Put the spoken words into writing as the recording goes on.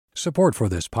Support for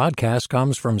this podcast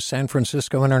comes from San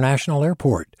Francisco International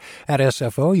Airport. At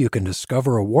SFO, you can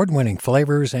discover award-winning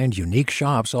flavors and unique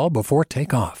shops all before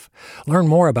takeoff. Learn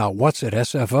more about what's at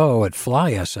SFO at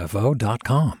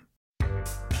flysfo.com.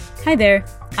 Hi there,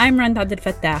 I'm Rand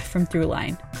Abdel-Fattah from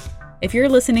Throughline. If you're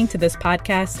listening to this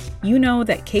podcast, you know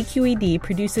that KQED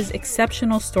produces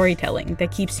exceptional storytelling that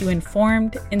keeps you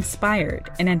informed, inspired,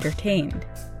 and entertained.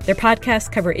 Their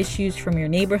podcasts cover issues from your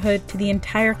neighborhood to the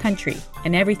entire country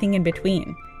and everything in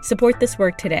between. Support this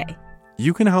work today.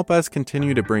 You can help us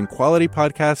continue to bring quality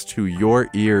podcasts to your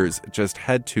ears. Just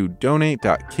head to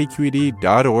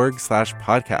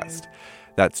donate.kqed.org/podcast.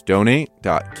 That's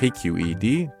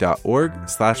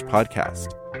donate.kqed.org/podcast.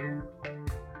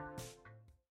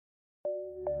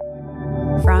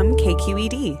 From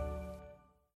KQED.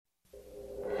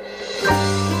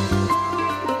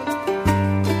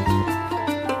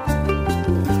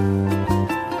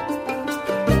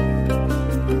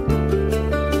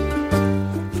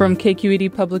 From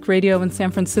KQED Public Radio in San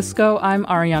Francisco, I'm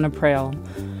Ariana Prael.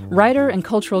 Writer and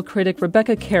cultural critic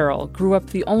Rebecca Carroll grew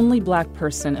up the only black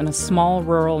person in a small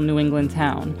rural New England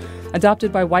town.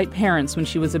 Adopted by white parents when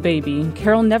she was a baby,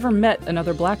 Carroll never met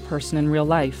another black person in real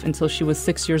life until she was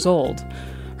 6 years old.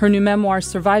 Her new memoir,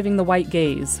 Surviving the White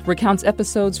Gaze, recounts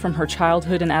episodes from her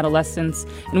childhood and adolescence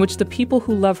in which the people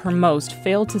who love her most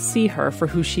failed to see her for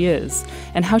who she is,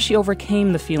 and how she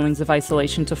overcame the feelings of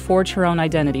isolation to forge her own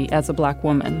identity as a black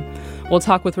woman. We'll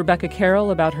talk with Rebecca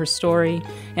Carroll about her story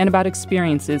and about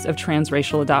experiences of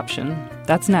transracial adoption.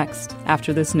 That's next,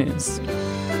 after this news.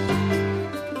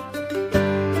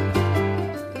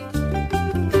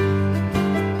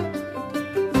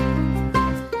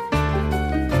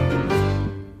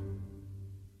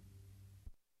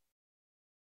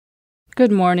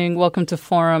 Good morning. Welcome to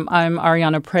Forum. I'm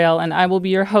Ariana Prael, and I will be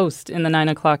your host in the 9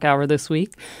 o'clock hour this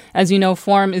week. As you know,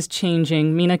 Forum is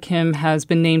changing. Mina Kim has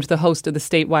been named the host of the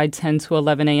statewide 10 to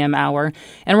 11 a.m. hour,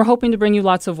 and we're hoping to bring you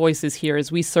lots of voices here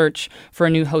as we search for a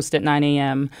new host at 9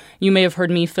 a.m. You may have heard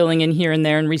me filling in here and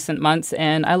there in recent months,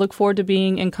 and I look forward to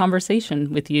being in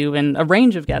conversation with you and a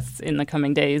range of guests in the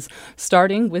coming days,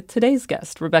 starting with today's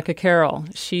guest, Rebecca Carroll.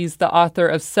 She's the author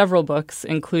of several books,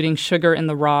 including Sugar in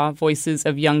the Raw, Voices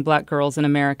of Young Black Girls in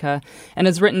America, and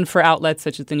has written for outlets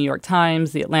such as the New York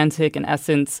Times, The Atlantic, and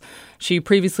Essence. She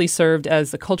previously served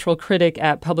as a cultural critic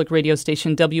at public radio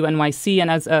station WNYC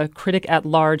and as a critic at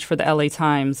large for the LA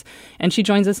Times. And she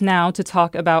joins us now to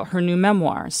talk about her new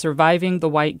memoir, Surviving the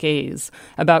White Gaze,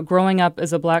 about growing up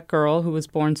as a black girl who was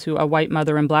born to a white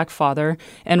mother and black father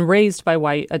and raised by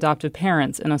white adoptive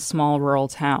parents in a small rural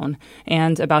town,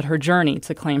 and about her journey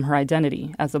to claim her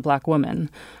identity as a black woman.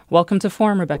 Welcome to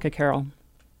Forum, Rebecca Carroll.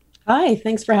 Hi,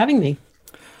 thanks for having me.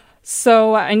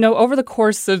 So I know over the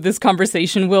course of this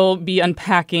conversation, we'll be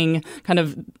unpacking kind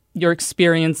of your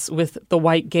experience with the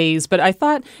white gaze, but I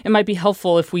thought it might be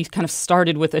helpful if we kind of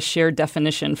started with a shared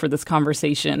definition for this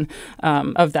conversation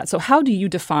of that. So how do you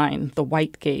define the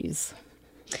white gaze?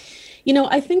 You know,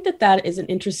 I think that is an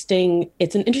interesting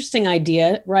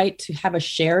idea, right? To have a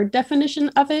shared definition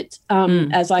of it.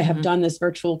 As I have done this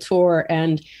virtual tour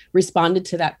and responded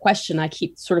to that question, I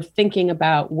keep sort of thinking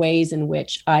about ways in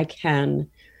which I can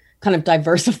kind of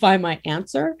diversify my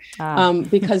answer.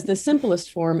 Because the simplest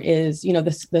form is,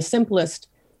 the simplest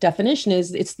definition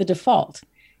is it's the default.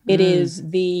 It is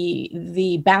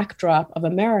the backdrop of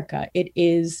America. It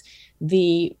is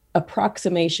the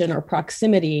approximation or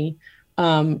proximity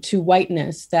to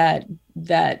whiteness that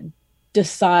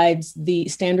decides the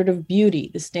standard of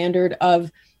beauty, the standard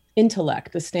of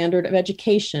intellect, the standard of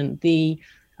education, the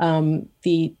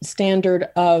standard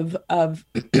of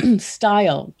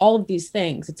style, all of these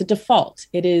things. It's a default.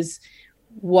 It is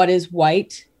what is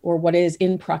white or what is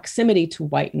in proximity to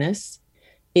whiteness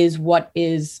is what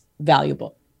is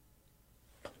valuable.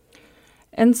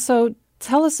 And so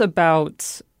tell us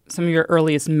about some of your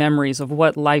earliest memories of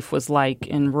what life was like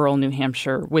in rural New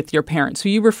Hampshire with your parents, who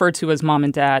you refer to as mom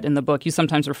and dad in the book. You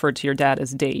sometimes refer to your dad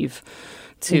as Dave,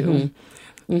 too.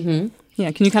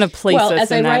 Yeah, can you kind of place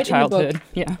us in that childhood?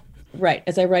 Yeah. Right.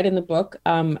 As I write in the book,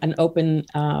 and open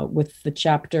with the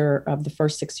chapter of the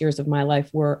first 6 years of my life,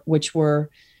 which were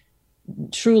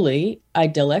truly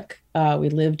idyllic. We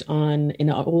lived in an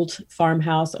old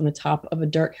farmhouse on the top of a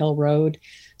dirt hill road,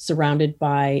 surrounded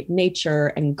by nature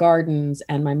and gardens.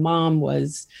 And my mom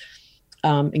was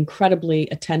incredibly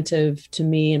attentive to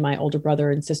me and my older brother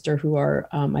and sister, who are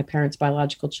my parents'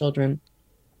 biological children.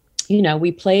 You know,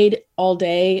 we played all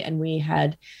day and we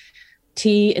had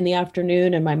tea in the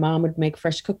afternoon, and my mom would make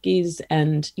fresh cookies.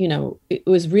 And, you know, it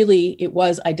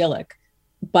was idyllic,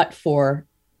 but for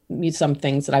some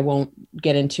things that I won't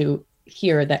get into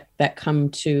here that come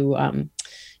to,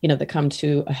 that come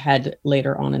to a head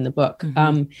later on in the book.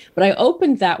 But I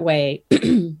opened that way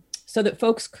so that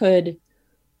folks could,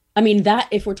 that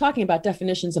if we're talking about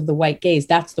definitions of the white gaze,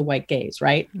 that's the white gaze,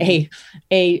 right?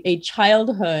 A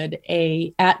childhood,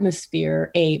 a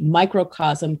atmosphere, a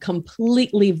microcosm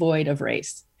completely void of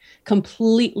race,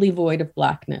 completely void of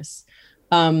Blackness,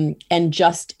 and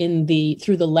just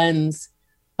through the lens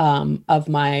of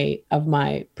my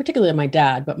particularly my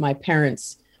dad, but my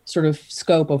parents' sort of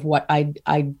scope of what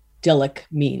idyllic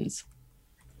means.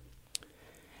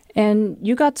 And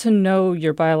you got to know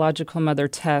your biological mother,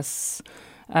 Tess,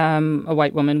 a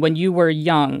white woman, when you were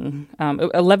young,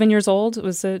 11 years old,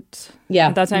 was it? Yeah.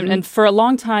 At that time. And for a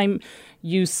long time,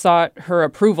 you sought her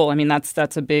approval.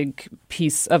 that's a big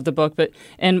piece of the book.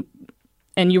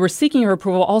 And you were seeking her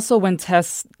approval also when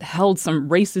Tess held some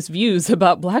racist views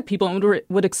about Black people and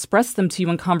would express them to you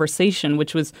in conversation,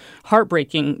 which was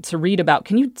heartbreaking to read about.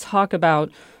 Can you talk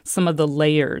about some of the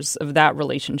layers of that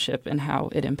relationship and how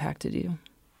it impacted you?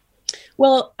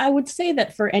 Well, I would say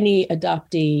that for any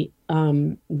adoptee,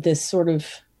 this sort of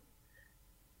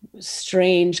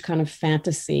strange kind of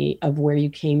fantasy of where you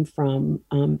came from,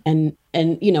 and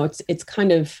it's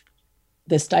kind of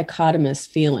this dichotomous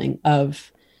feeling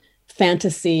of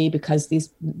fantasy because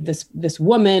this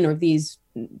woman or these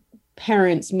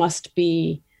parents must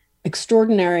be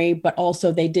extraordinary, but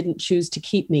also they didn't choose to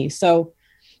keep me. So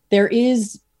there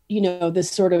is, this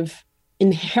sort of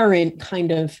inherent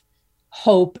kind of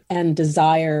hope and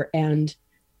desire and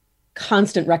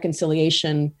constant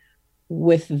reconciliation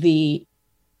with the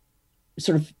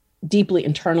sort of deeply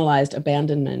internalized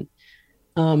abandonment.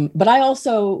 But I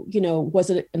also, was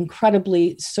an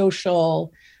incredibly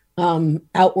social,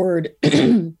 outward,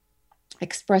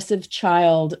 expressive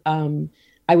child.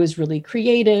 I was really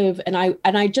creative, and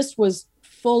I just was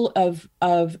full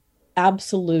of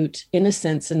absolute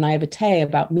innocence and naivete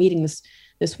about meeting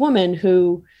this woman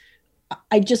who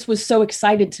I just was so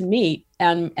excited to meet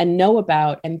and know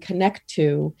about and connect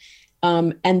to.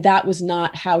 And that was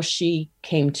not how she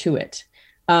came to it.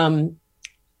 And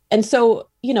so,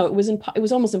 it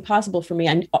was almost impossible for me.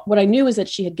 And what I knew is that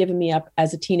she had given me up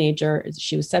as a teenager.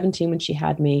 She was 17 when she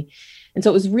had me. And so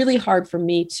it was really hard for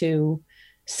me to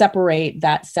separate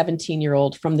that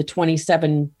 17-year-old from the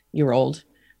 27-year-old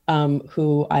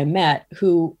who I met,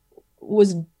 who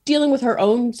was dealing with her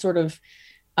own sort of,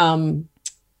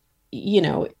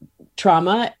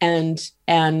 trauma and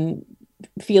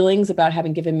feelings about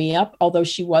having given me up, although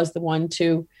she was the one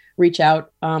to reach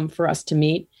out for us to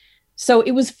meet. So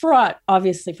it was fraught,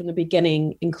 obviously, from the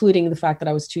beginning, including the fact that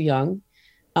I was too young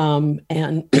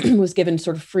and was given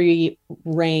sort of free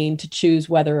rein to choose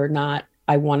whether or not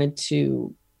I wanted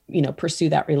to, pursue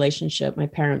that relationship. My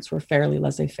parents were fairly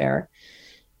laissez-faire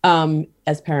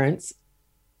as parents.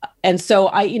 And so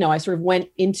I sort of went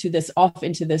into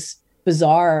this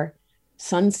bizarre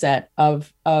sunset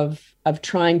of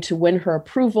trying to win her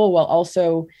approval while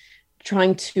also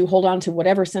trying to hold on to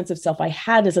whatever sense of self I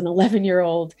had as an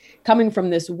 11-year-old coming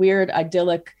from this weird,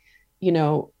 idyllic,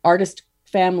 artist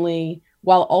family,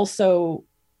 while also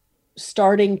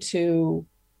starting to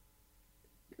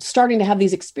have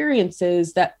these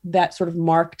experiences that sort of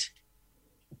marked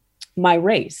my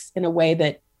race in a way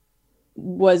that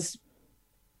was,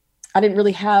 I didn't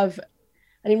really have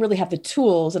the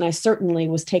tools, and I certainly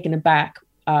was taken aback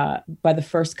by the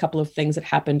first couple of things that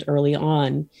happened early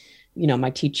on.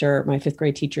 My fifth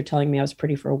grade teacher telling me I was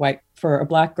pretty for a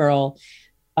Black girl.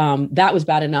 That was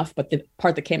bad enough, but the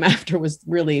part that came after was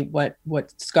really what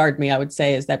scarred me, I would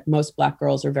say, is that most Black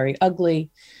girls are very ugly.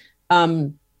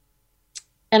 And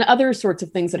other sorts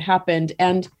of things that happened.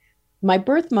 And my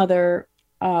birth mother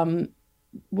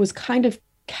was kind of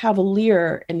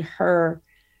cavalier in her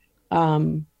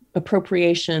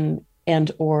appropriation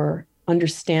and or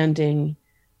understanding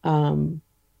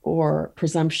or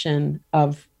presumption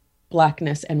of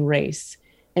Blackness and race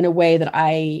in a way that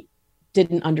I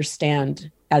didn't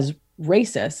understand as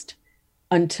racist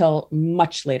until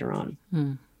much later on.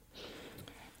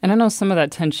 And I know some of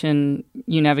that tension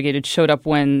you navigated showed up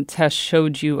when Tess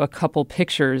showed you a couple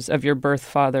pictures of your birth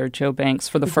father, Joe Banks,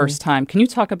 for the first time. Can you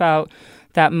talk about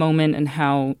that moment and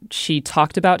how she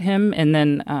talked about him? And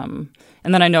then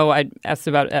I know I asked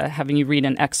about having you read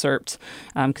an excerpt,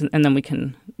 and then we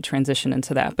can transition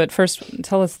into that. But first,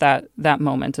 tell us that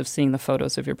moment of seeing the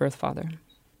photos of your birth father.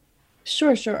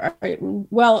 Sure. All right.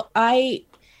 Well,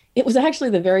 it was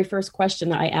actually the very first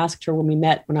question I asked her when we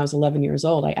met when I was 11 years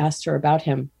old. I asked her about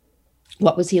him.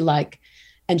 What was he like?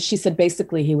 And she said,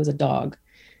 basically, he was a dog.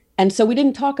 And so we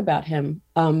didn't talk about him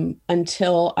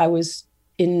until I was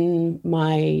as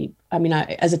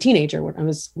a teenager,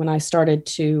 when I started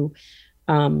to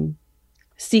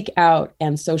seek out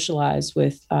and socialize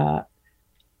with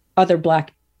other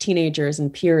Black teenagers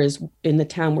and peers in the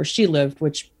town where she lived,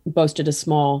 which boasted a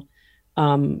small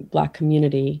Black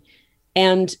community.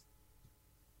 And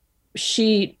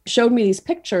she showed me these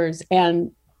pictures,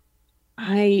 and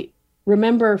I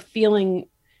remember feeling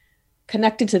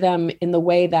connected to them in the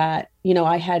way that, you know,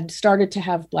 I had started to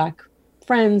have Black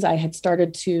friends. I had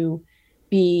started to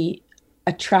be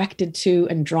attracted to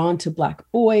and drawn to Black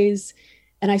boys.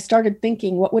 And I started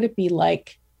thinking, what would it be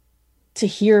like to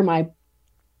hear my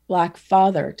Black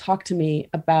father talk to me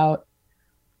about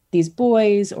these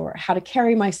boys, or how to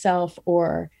carry myself,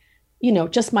 or, you know,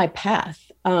 just my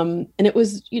path. And it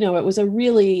was, you know, it was a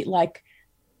really like,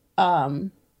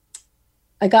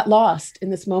 I got lost in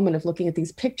this moment of looking at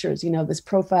these pictures, you know, this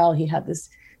profile. He had this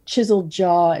chiseled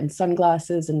jaw and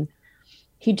sunglasses, and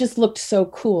he just looked so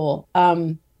cool.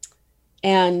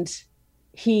 And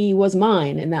he was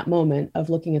mine in that moment of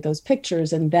looking at those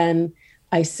pictures. And then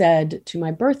I said to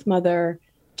my birth mother,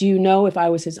 do you know if I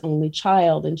was his only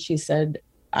child? And she said,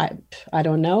 I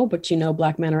don't know, but you know,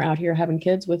 Black men are out here having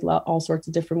kids with all sorts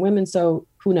of different women. So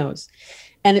who knows?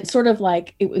 And it's sort of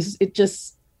like,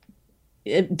 it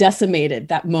decimated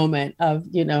that moment of,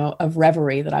 you know, of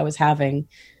reverie that I was having.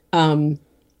 And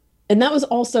that was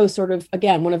also sort of,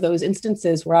 again, one of those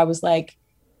instances where I was like,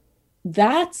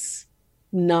 that's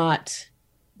not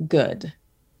good,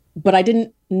 but I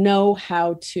didn't know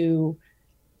how to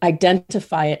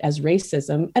identify it as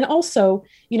racism. And also,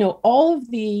 you know, all of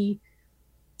the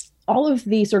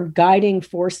sort of guiding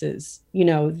forces, you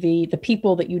know, the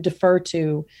people that you defer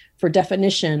to for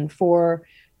definition, for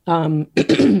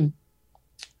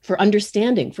for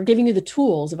understanding, for giving you the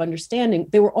tools of understanding,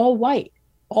 they were all white.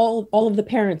 All of the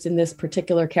parents in this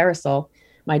particular carousel,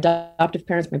 my adoptive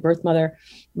parents, my birth mother,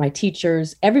 my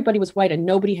teachers, everybody was white, and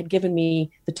nobody had given me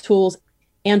the tools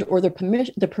and or the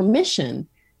permission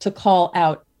to call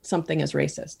out something as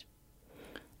racist.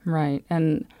 Right.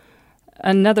 And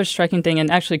another striking thing,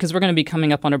 and actually, because we're going to be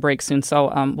coming up on a break soon,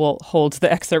 so we'll hold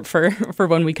the excerpt for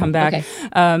when we come back. Okay.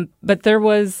 But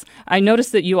I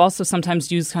noticed that you also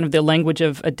sometimes use kind of the language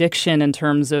of addiction in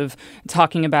terms of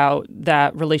talking about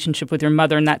that relationship with your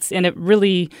mother, and it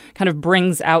really kind of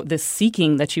brings out this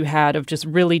seeking that you had of just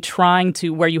really trying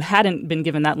to, where you hadn't been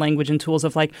given that language and tools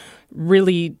of like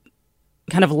really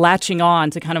kind of latching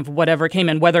on to kind of whatever came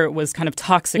in, whether it was kind of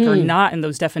toxic or not in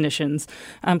those definitions.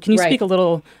 Can you speak a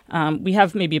little, we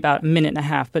have maybe about a minute and a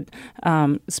half, but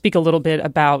speak a little bit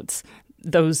about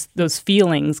those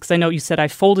feelings? Because I know you said, I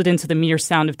folded into the mere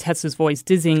sound of Tessa's voice,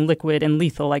 dizzying, liquid, and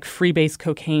lethal, like freebase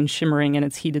cocaine shimmering in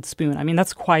its heated spoon. I mean,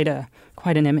 that's quite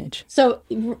an image. So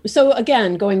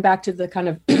again, going back to the kind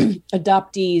of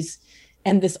adoptees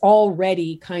and this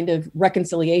already kind of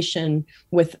reconciliation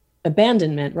with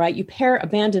abandonment, right? You pair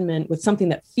abandonment with something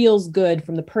that feels good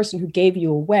from the person who gave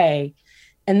you away.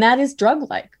 And that is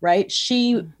drug-like, right?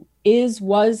 She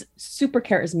was super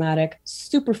charismatic,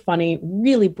 super funny,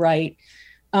 really bright.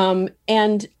 And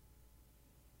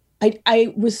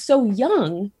I was so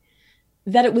young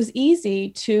that it was easy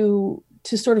to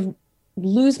sort of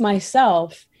lose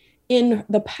myself in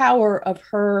the power of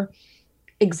her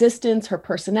existence, her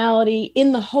personality,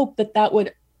 in the hope that that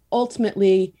would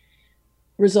ultimately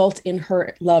result in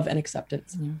her love and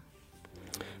acceptance. Yeah.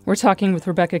 We're talking with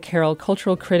Rebecca Carroll,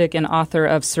 cultural critic and author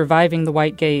of Surviving the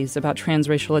White Gaze, about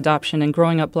transracial adoption and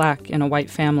growing up Black in a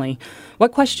white family.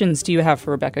 What questions do you have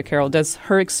for Rebecca Carroll? Does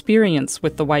her experience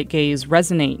with the white gaze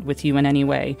resonate with you in any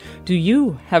way? Do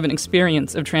you have an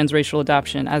experience of transracial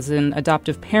adoption as an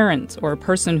adoptive parent or a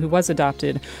person who was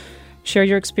adopted? Share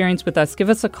your experience with us. Give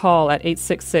us a call at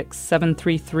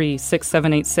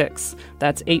 866-733-6786.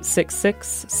 That's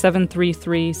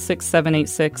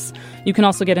 866-733-6786. You can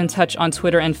also get in touch on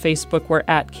Twitter and Facebook. We're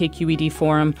at KQED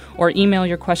Forum, or email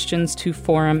your questions to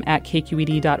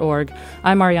forum@kqed.org.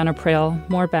 I'm Ariana Prale.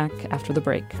 More back after the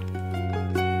break.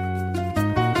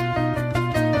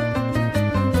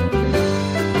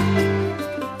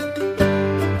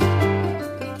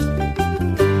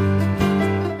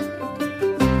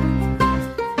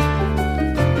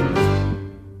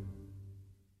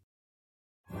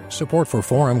 Support for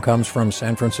Forum comes from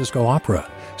San Francisco Opera.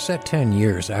 Set 10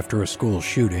 years after a school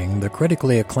shooting, the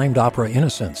critically acclaimed opera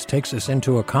Innocence takes us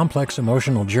into a complex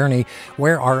emotional journey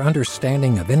where our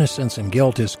understanding of innocence and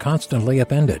guilt is constantly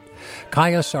upended.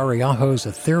 Kaya Sariaho's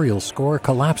ethereal score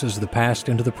collapses the past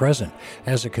into the present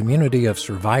as a community of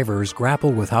survivors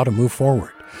grapple with how to move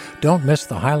forward. Don't miss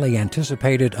the highly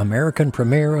anticipated American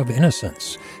premiere of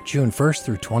Innocence, June 1st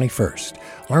through 21st.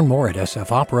 Learn more at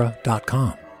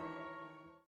sfopera.com.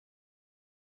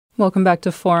 Welcome back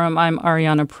to Forum. I'm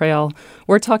Ariana Prael.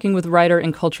 We're talking with writer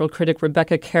and cultural critic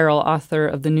Rebecca Carroll, author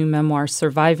of the new memoir,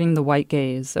 Surviving the White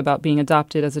Gaze, about being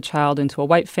adopted as a child into a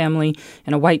white family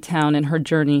in a white town and her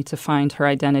journey to find her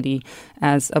identity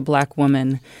as a Black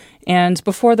woman. And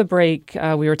before the break,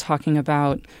 we were talking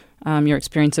about your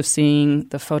experience of seeing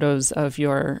the photos of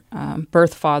your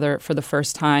birth father for the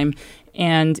first time.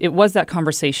 And it was that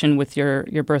conversation with your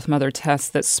birth mother, Tess,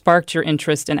 that sparked your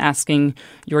interest in asking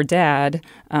your dad,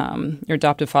 your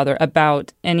adoptive father,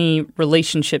 about any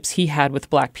relationships he had with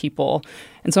Black people.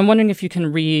 And so I'm wondering if you can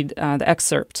read the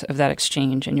excerpt of that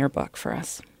exchange in your book for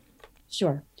us.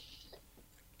 Sure.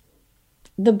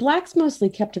 The Blacks mostly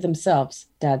kept to themselves,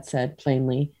 Dad said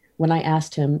plainly, when I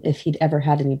asked him if he'd ever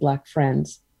had any Black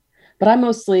friends. But I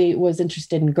mostly was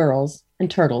interested in girls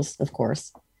and turtles, of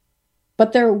course.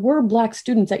 But there were Black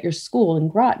students at your school in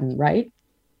Groton, right?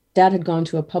 Dad had gone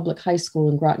to a public high school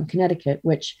in Groton, Connecticut,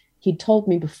 which he'd told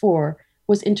me before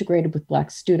was integrated with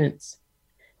Black students.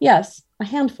 Yes, a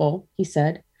handful, he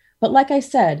said. But like I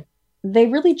said, they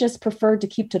really just preferred to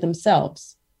keep to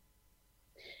themselves.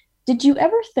 Did you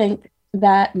ever think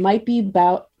that might be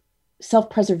about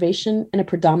self-preservation in a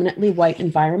predominantly white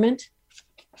environment?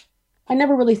 I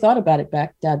never really thought about it,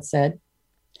 Beck, Dad said.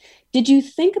 Did you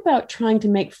think about trying to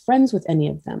make friends with any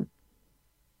of them?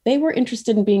 They weren't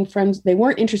interested in being friends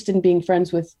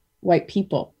with white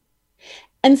people.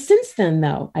 And since then,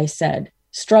 though, I said,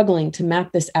 struggling to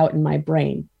map this out in my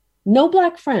brain, no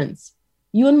Black friends.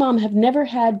 You and Mom have never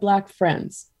had Black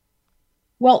friends.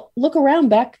 Well, look around,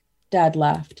 Beck, Dad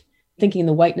laughed, thinking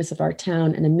the whiteness of our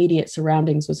town and immediate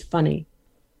surroundings was funny.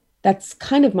 That's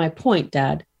kind of my point,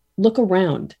 Dad. Look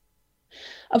around.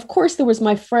 Of course, there was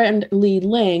my friend Li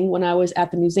Ling when I was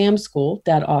at the museum school,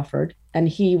 Dad offered, and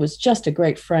he was just a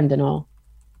great friend and all.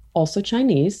 Also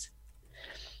Chinese.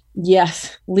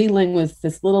 Yes, Li Ling was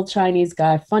this little Chinese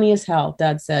guy, funny as hell,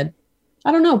 Dad said.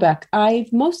 I don't know, Beck.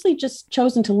 I've mostly just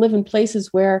chosen to live in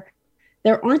places where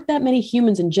there aren't that many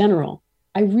humans in general.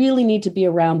 I really need to be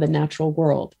around the natural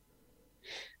world.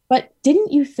 But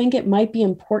didn't you think it might be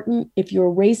important if you were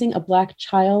raising a Black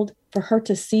child for her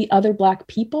to see other Black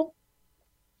people?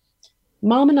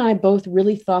 Mom and I both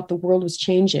really thought the world was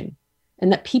changing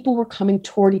and that people were coming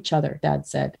toward each other, Dad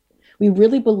said. We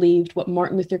really believed what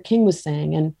Martin Luther King was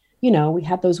saying. And, we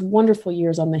had those wonderful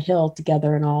years on the Hill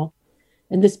together and all.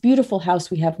 And this beautiful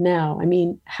house we have now. I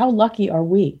mean, how lucky are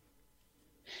we?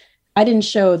 I didn't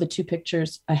show the two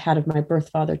pictures I had of my birth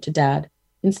father to Dad.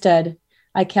 Instead,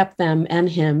 I kept them and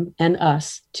him and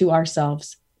us to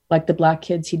ourselves, like the Black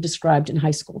kids he described in high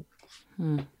school.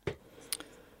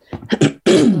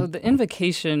 So the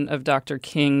invocation of Dr.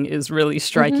 King is really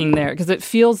striking there because it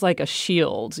feels like a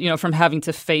shield, from having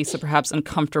to face a perhaps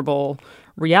uncomfortable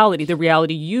reality, the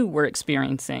reality you were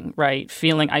experiencing, right?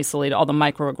 Feeling isolated, all the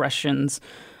microaggressions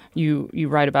you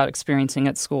write about experiencing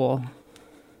at school.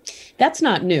 That's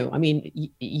not new. I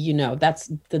mean,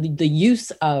 that's the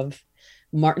use of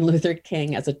Martin Luther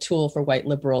King as a tool for white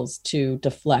liberals to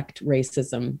deflect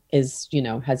racism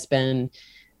has been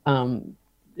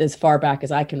as far back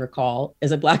as I can recall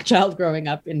as a Black child growing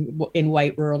up in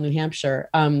white rural New Hampshire.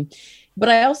 But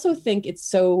I also think it's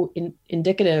so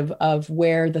indicative of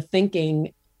where the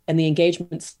thinking and the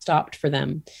engagement stopped for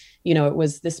them. It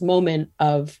was this moment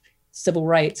of civil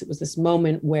rights. It was this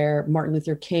moment where Martin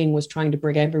Luther King was trying to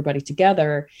bring everybody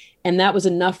together. And that was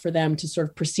enough for them to sort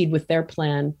of proceed with their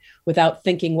plan without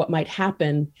thinking what might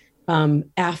happen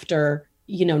after,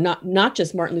 not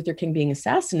just Martin Luther King being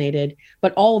assassinated,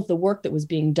 but all of the work that was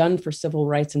being done for civil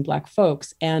rights and Black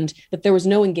folks, and that there was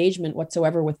no engagement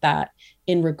whatsoever with that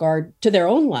in regard to their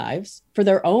own lives, for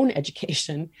their own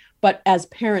education, but as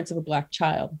parents of a Black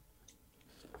child.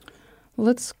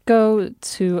 Let's go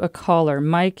to a caller.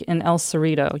 Mike in El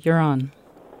Cerrito. You're on.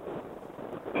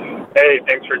 Hey,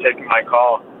 thanks for taking my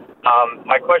call.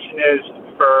 My question is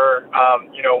for,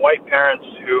 white parents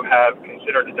who have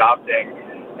considered adopting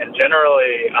and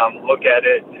generally look at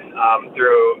it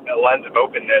through a lens of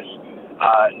openness,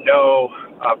 no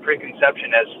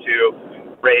preconception as to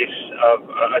race of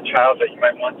a child that you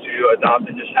might want to adopt,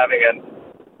 and just having an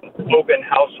open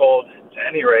household to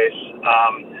any race.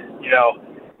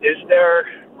 Is there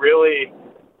really,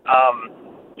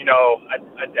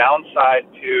 a downside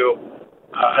to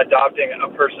adopting a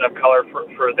person of color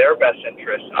for their best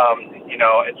interest?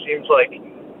 It seems like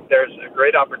there's a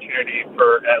great opportunity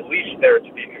for at least there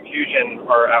to be confusion,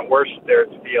 or at worst there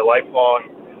to be a lifelong,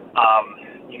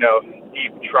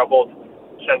 deep troubled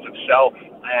sense of self.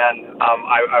 And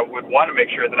I would want to make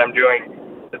sure that I'm doing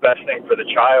the best thing for the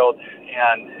child.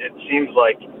 And it seems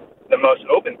like the most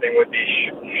open thing would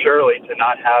be surely to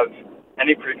not have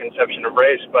any preconception of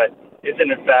race. But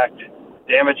isn't in fact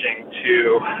damaging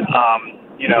to,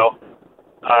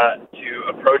 to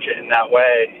approach it in that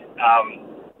way.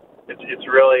 It's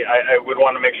really, I would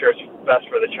want to make sure it's best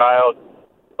for the child,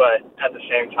 but at the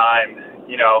same time,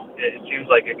 it seems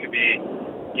like it could be,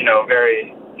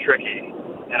 very tricky.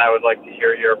 And I would like to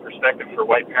hear your perspective for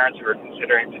white parents who are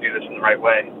considering to do this in the right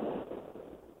way.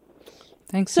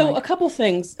 Thanks. So Mike.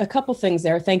 a couple things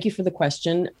there. Thank you for the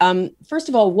question. First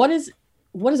of all, what does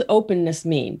openness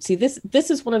mean? See,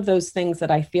 this is one of those things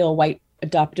that I feel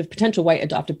potential white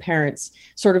adoptive parents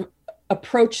sort of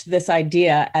approach this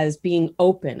idea as being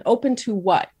open. Open to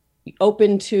what?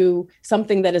 Open to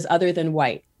something that is other than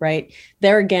white, right?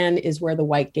 There again is where the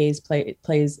white gaze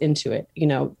plays into it.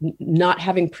 Not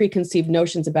having preconceived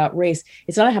notions about race.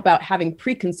 It's not about having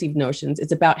preconceived notions.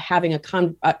 It's about having a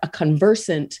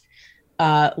conversant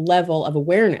level of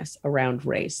awareness around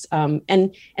race. And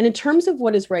in terms of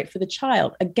what is right for the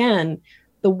child, again,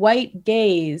 the white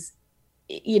gaze,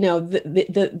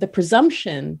 the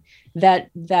presumption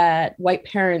that white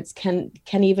parents can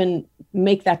even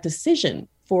make that decision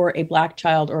for a Black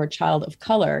child or a child of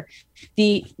color,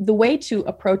 the way to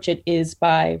approach it is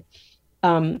by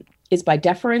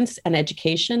deference and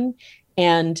education,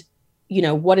 and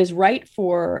what is right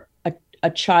for a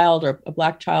child or a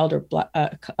Black child or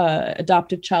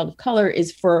adoptive child of color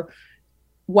is for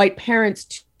white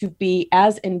parents to be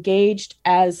as engaged,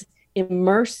 as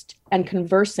immersed and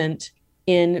conversant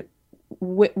in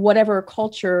whatever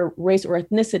culture, race, or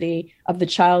ethnicity of the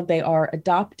child they are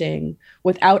adopting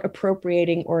without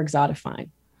appropriating or exotifying.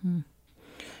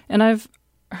 And I've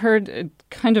heard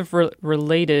kind of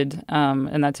related,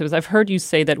 and that's it. I've heard you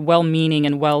say that well-meaning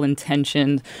and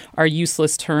well-intentioned are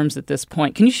useless terms at this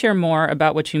point. Can you share more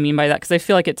about what you mean by that? Because I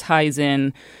feel like it ties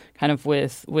in kind of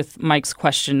with Mike's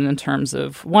question in terms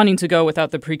of wanting to go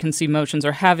without the preconceived notions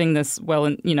or having this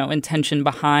intention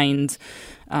behind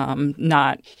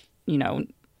not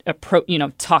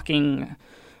talking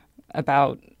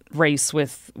about race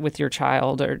with your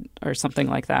child or something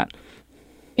like that.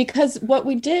 Because what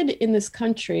we did in this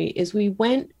country is we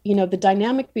went, the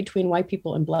dynamic between white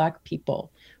people and Black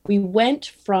people, we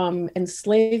went from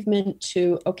enslavement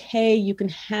to, okay, you can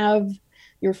have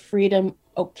your freedom.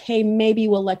 Okay, maybe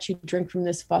we'll let you drink from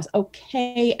this faucet.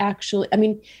 Okay, actually,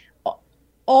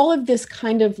 all of this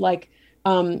kind of like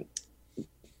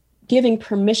giving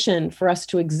permission for us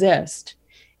to exist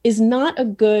is not a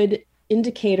good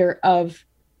indicator of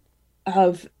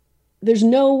there's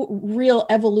no real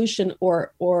evolution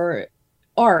or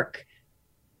arc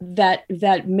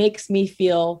that makes me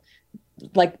feel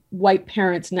like white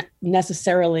parents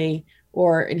necessarily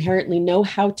or inherently know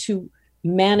how to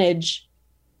manage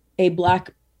a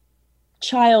Black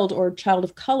child or child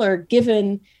of color,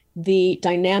 given the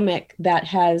dynamic that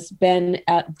has been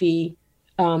at the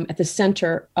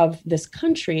center of this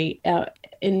country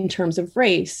in terms of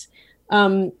race.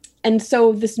 And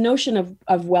so this notion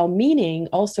of well-meaning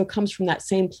also comes from that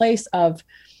same place of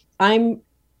I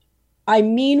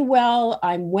mean well,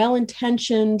 I'm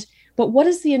well-intentioned, but what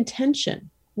is the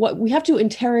intention? What we have to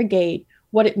interrogate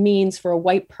what it means for a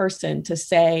white person to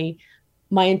say,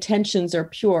 my intentions are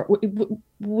pure.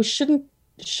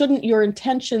 Shouldn't your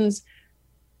intentions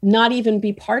not even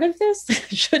be part of this?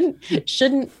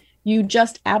 Shouldn't you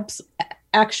just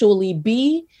actually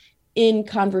be in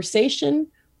conversation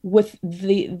with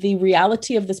the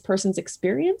reality of this person's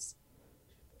experience?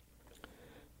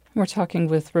 We're talking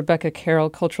with Rebecca Carroll,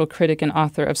 cultural critic and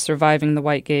author of Surviving the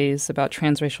White Gaze, about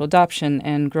transracial adoption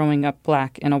and growing up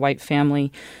Black in a white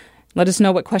family. Let us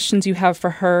know what questions you have for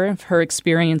her, if her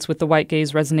experience with the white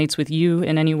gaze resonates with you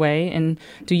in any way, and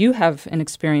do you have an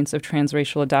experience of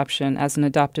transracial adoption as an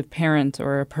adoptive parent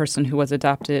or a person who was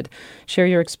adopted? Share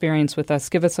your experience with us.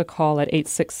 Give us a call at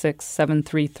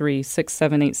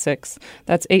 866-733-6786.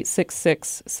 That's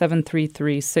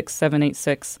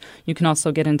 866-733-6786. You can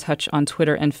also get in touch on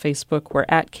Twitter and Facebook. We're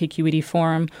at KQED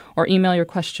Forum, or email your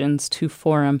questions to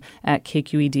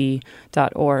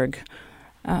forum@kqed.org.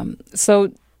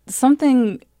 So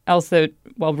something else that,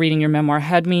 while reading your memoir,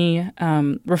 had me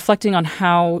reflecting on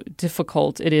how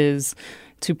difficult it is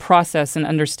to process an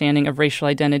understanding of racial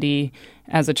identity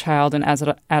as a child and as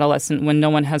an adolescent when no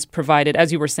one has provided,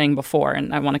 as you were saying before,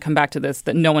 and I want to come back to this,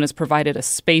 that no one has provided a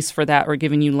space for that or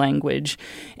given you language.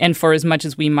 And for as much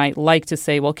as we might like to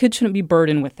say, well, kids shouldn't be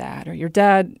burdened with that, or your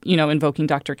dad, invoking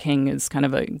Dr. King is kind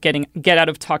of a get out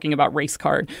of talking about race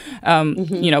card.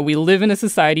 We live in a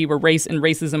society where race and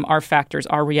racism are factors,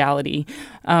 are reality.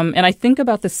 And I think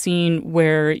about the scene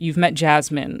where you've met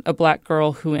Jasmine, a Black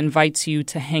girl who invites you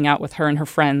to hang out with her and her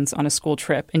friends on a school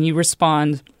trip, and you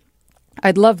respond,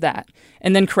 I'd love that.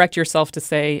 and then correct yourself to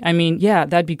say, I mean, yeah,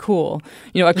 that'd be cool.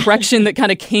 You know, a correction that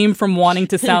kind of came from wanting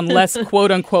to sound less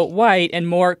quote unquote white and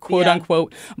more quote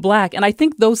unquote black. And I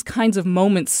think those kinds of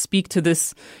moments speak to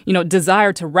this, you know,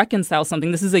 desire to reconcile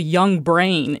something. This is a young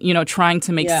brain, you know, trying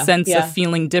to make sense of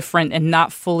feeling different and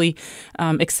not fully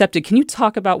accepted. Can you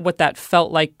talk about what that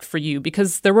felt like for you?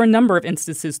 Because there were a number of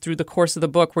instances through the course of the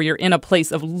book where you're in a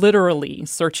place of literally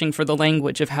searching for the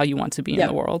language of how you want to be in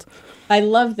the world. I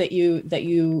love that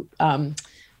you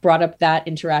brought up that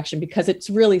interaction, because it's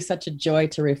really such a joy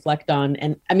to reflect on.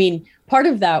 And I mean, part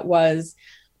of that was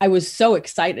I was so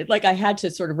excited. Like, I had to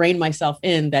sort of rein myself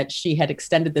in that she had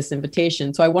extended this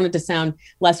invitation. So I wanted to sound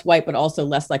less white, but also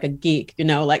less like a geek, you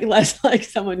know, like less like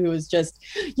someone who was just,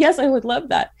 yes, I would love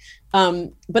that.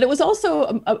 But it was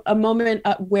also a moment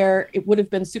where it would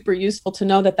have been super useful to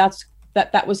know that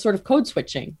that was sort of code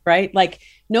switching, right? Like,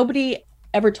 nobody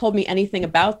ever told me anything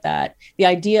about that. The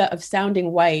idea of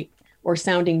sounding white or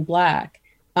sounding black,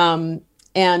 and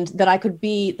that I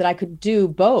could do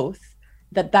both,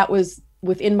 that was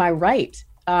within my right,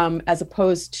 as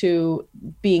opposed to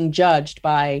being judged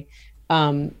by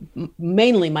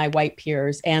mainly my white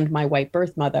peers and my white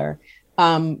birth mother.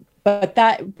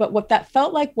 But what that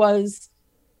felt like was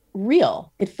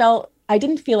real. I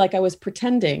didn't feel like I was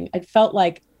pretending. It felt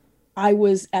like I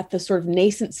was at the sort of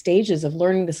nascent stages of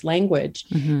learning this language,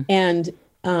 and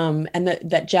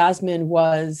that Jasmine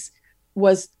was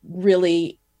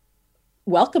really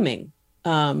welcoming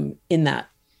in that.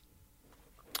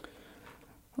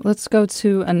 Let's go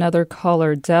to another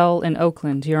caller, Dell in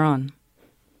Oakland. You're on.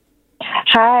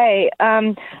 Hi.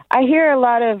 I hear a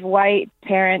lot of white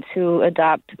parents who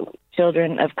adopt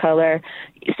children of color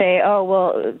say, oh,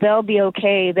 well, they'll be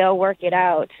okay. They'll work it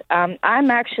out.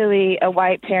 I'm actually a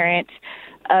white parent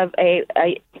of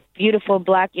a beautiful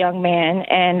black young man,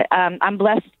 and I'm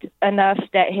blessed enough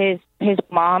that his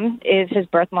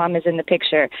birth mom is in the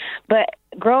picture. But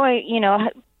growing, you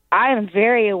know, I am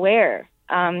very aware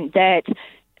that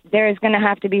there is going to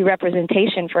have to be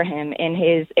representation for him in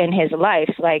his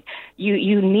life. Like,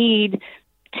 you need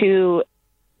to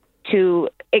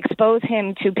expose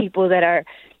him to people that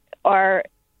are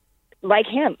like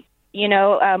him. You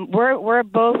know, we're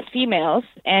both females,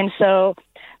 and so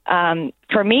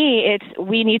for me,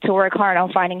 we need to work hard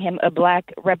on finding him a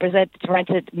black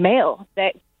represented male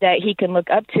that he can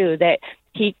look up to. That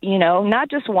he, you know, not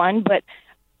just one, but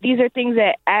these are things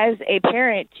that, as a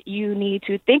parent, you need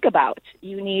to think about.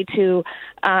 You need to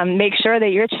make sure that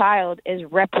your child is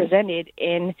represented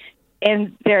in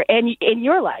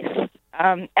your life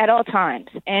at all times.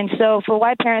 And so, for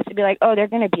white parents to be like, "Oh, they're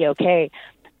going to be okay,"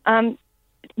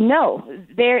 no,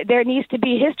 there needs to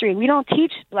be history. We don't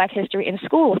teach Black history in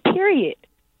school, period,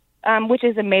 which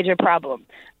is a major problem.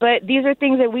 But these are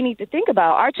things that we need to think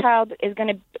about. Our child is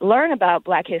going to learn about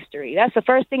Black history. That's the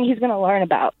first thing he's going to learn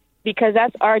about, because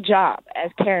that's our job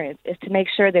as parents, is to make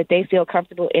sure that they feel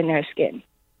comfortable in their skin.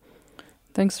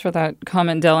 Thanks for that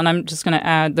comment, Dell. And I'm just going to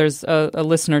add, there's a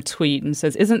listener tweet and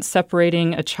says, isn't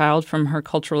separating a child from her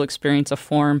cultural experience a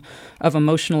form of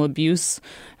emotional abuse?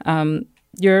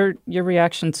 Your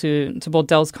reaction to both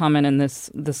Dell's comment and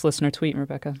this listener tweet,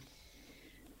 Rebecca?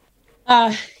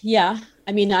 Yeah.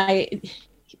 I mean, I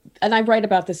write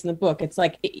about this in the book. It's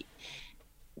like,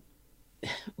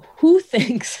 who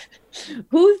thinks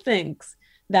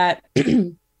that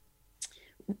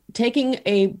taking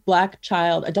a black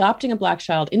child, adopting a black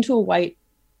child into a white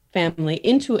family,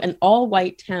 into an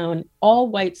all-white town,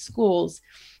 all-white schools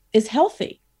is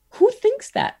healthy? Who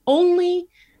thinks that? Only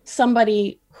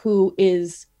somebody who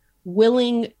is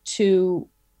willing to,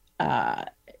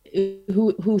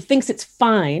 who thinks it's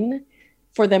fine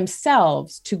for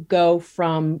themselves to go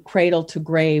from cradle to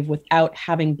grave without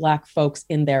having Black folks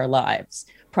in their lives,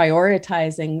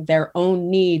 prioritizing their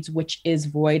own needs, which is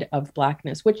void of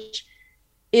Blackness, which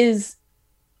is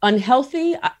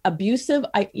unhealthy, abusive.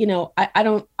 I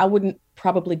wouldn't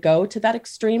probably go to that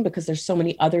extreme, because there's so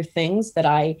many other things that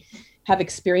I have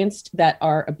experienced that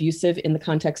are abusive in the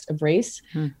context of race.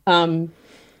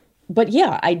 But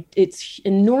yeah, it's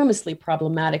enormously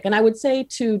problematic. And I would say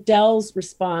to Dell's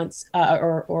response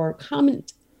or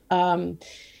comment,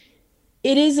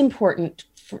 it is important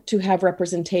to have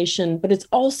representation, but it's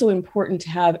also important to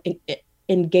have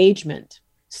engagement.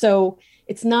 So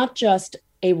it's not just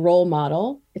a role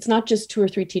model. It's not just 2 or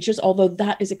 3 teachers, although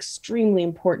that is extremely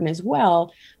important as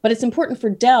well. But it's important for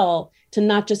Dell to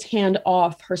not just hand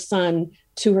off her son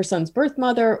to her son's birth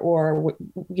mother or,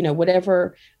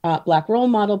 whatever Black role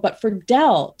model, but for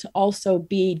Dell to also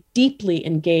be deeply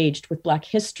engaged with Black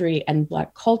history and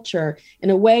Black culture in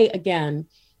a way, again,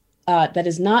 that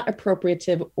is not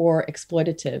appropriative or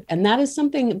exploitative. And that is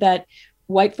something that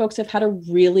white folks have had a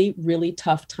really, really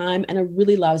tough time and a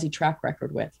really lousy track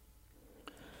record with.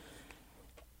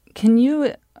 Can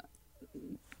you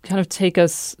kind of take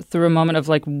us through a moment of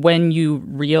like when you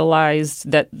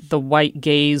realized that the white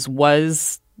gaze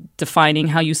was defining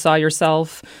how you saw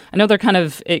yourself? I know it kind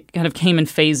of came in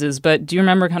phases, but do you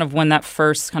remember kind of when that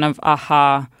first kind of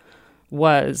aha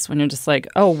was, when you're just like,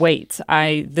 oh wait,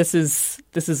 this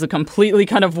is a completely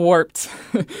kind of warped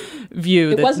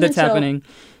view that's happening?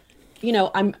 You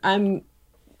know, I'm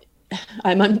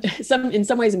in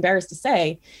some ways embarrassed to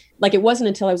say, like, it wasn't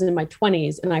until I was in my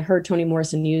 20s and I heard Toni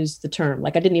Morrison use the term.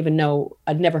 Like, I didn't even know,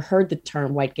 I'd never heard the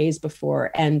term white gaze before.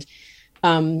 And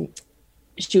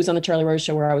she was on the Charlie Rose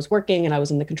show where I was working, and I was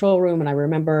in the control room, and I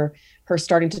remember her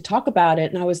starting to talk about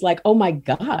it. And I was like, oh my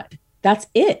God, that's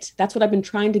it. That's what I've been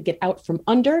trying to get out from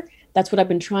under. That's what I've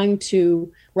been trying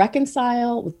to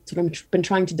reconcile. That's what I've been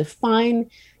trying to define.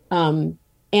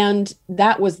 And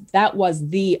that was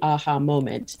the aha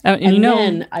moment. I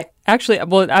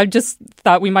just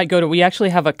thought we might go to, we actually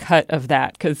have a cut of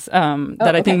that because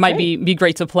I think might be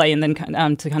great to play, and then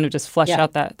to kind of just flesh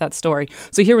out that story.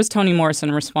 So here was Toni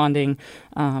Morrison responding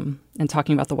and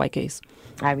talking about the white gaze.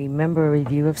 I remember a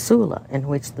review of Sula in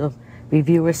which the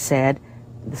reviewer said,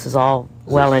 this is all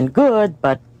well and good,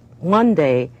 but one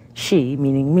day she,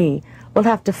 meaning me, will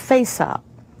have to face up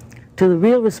to the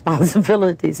real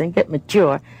responsibilities and get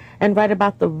mature and write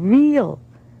about the real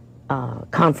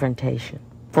confrontation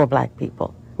for black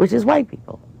people, which is white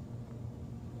people.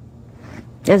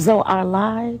 As though our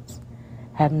lives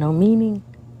have no meaning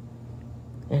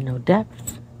and no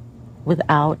depth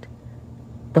without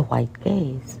the white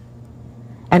gaze.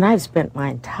 And I've spent my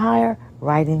entire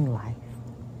writing life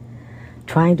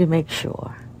trying to make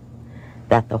sure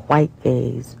that the white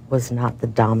gaze was not the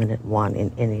dominant one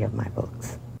in any of my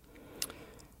books.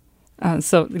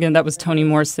 So, again, that was Toni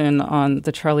Morrison on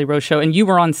The Charlie Rose Show. And you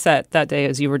were on set that day,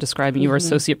 as you were describing. You were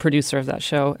associate producer of that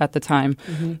show at the time.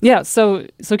 Mm-hmm. Yeah, so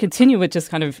continue with just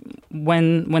kind of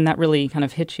when that really kind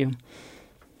of hit you.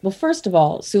 Well, first of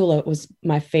all, Sula is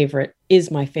my favorite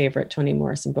Toni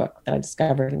Morrison book that I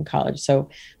discovered in college. So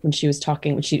when she was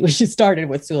talking, when she started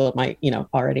with Sula, my,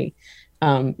 already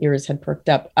ears had perked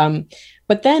up.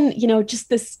 But then, just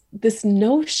this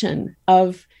notion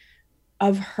of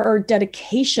her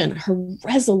dedication, her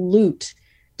resolute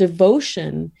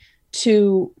devotion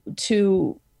to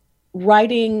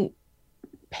writing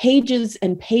pages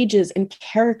and pages and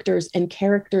characters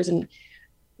and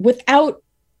without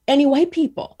any white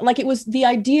people. Like, the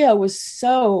idea was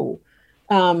so,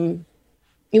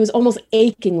 it was almost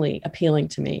achingly appealing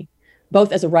to me,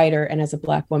 both as a writer and as a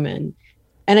Black woman.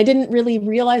 And I didn't really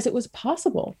realize it was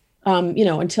possible.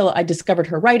 Until I discovered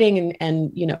her writing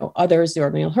and others,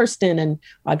 Neil Hurston and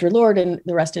Audre Lorde and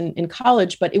the rest in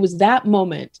college. But it was that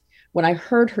moment when I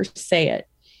heard her say it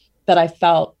that I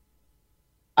felt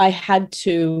I had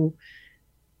to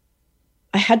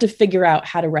figure out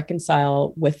how to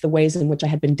reconcile with the ways in which I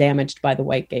had been damaged by the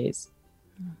white gaze.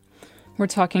 We're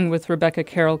talking with Rebecca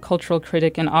Carroll, cultural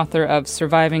critic and author of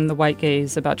Surviving the White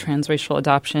Gaze, about transracial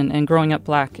adoption and growing up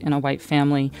Black in a white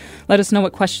family. Let us know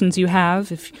what questions you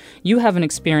have. If you have an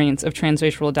experience of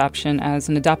transracial adoption as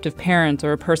an adoptive parent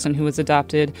or a person who was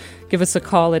adopted, give us a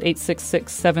call at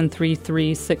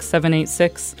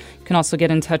 866-733-6786. You can also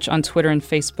get in touch on Twitter and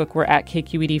Facebook. We're at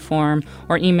KQED Forum,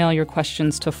 or email your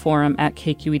questions to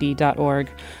forum@kqed.org.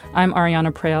 I'm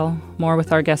Ariana Prale. More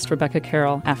with our guest Rebecca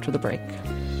Carroll after the break.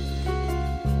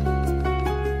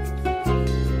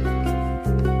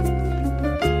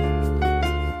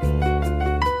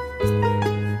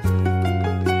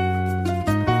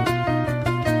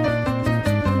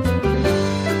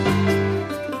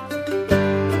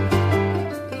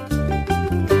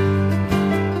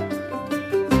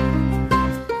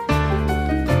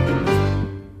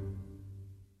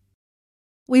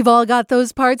 We've all got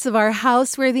those parts of our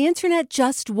house where the internet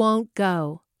just won't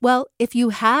go. Well, if you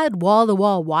had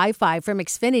wall-to-wall Wi-Fi from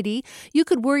Xfinity, you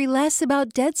could worry less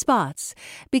about dead spots.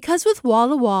 Because with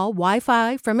wall-to-wall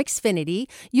Wi-Fi from Xfinity,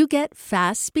 you get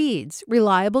fast speeds,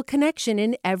 reliable connection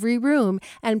in every room,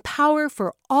 and power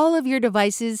for all of your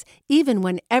devices, even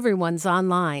when everyone's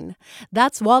online.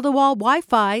 That's wall-to-wall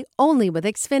Wi-Fi only with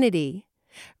Xfinity.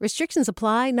 Restrictions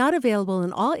apply, not available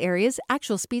in all areas.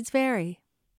 Actual speeds vary.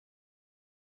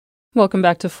 Welcome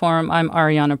back to Forum. I'm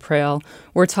Ariana Prale.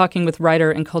 We're talking with writer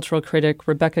and cultural critic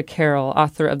Rebecca Carroll,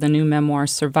 author of the new memoir,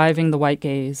 Surviving the White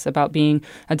Gaze, about being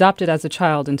adopted as a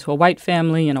child into a white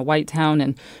family in a white town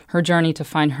and her journey to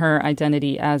find her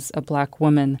identity as a Black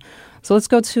woman. So let's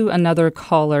go to another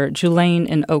caller, Julaine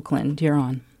in Oakland. You're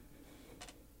on.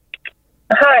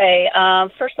 Hi.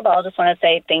 First of all, I just want to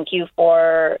say thank you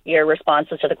for your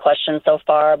responses to the question so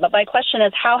far. But my question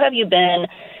is, how have you been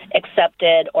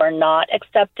accepted or not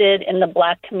accepted in the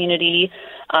Black community?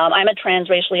 I'm a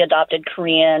transracially adopted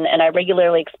Korean, and I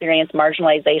regularly experience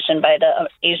marginalization by the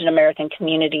Asian American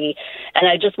community. And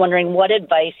I'm just wondering what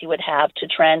advice you would have to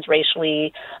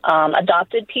transracially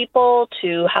adopted people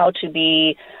to how to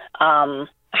be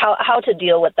how to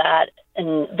deal with that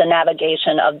in the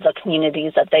navigation of the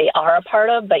communities that they are a part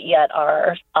of, but yet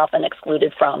are often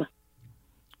excluded from.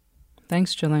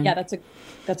 Thanks, Jillian. Yeah,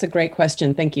 that's a great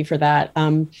question. Thank you for that.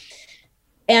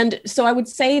 And so I would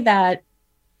say that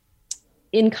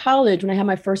in college, when I had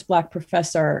my first Black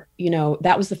professor,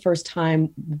 that was the first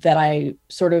time that I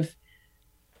sort of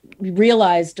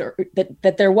realized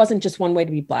that there wasn't just one way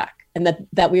to be Black, and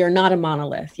that we are not a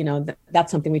monolith.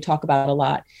 That's something we talk about a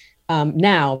lot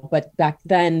now, but back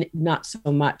then, not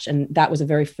so much. And that was a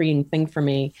very freeing thing for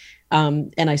me.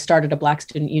 And I started a Black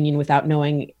student union without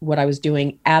knowing what I was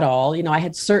doing at all. I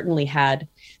had certainly had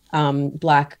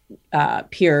Black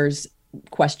peers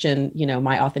question,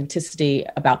 my authenticity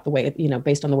about the way,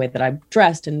 based on the way that I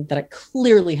dressed, and that I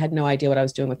clearly had no idea what I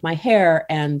was doing with my hair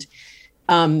and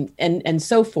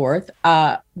so forth.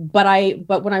 But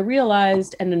when I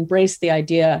realized and embraced the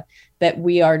idea that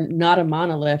we are not a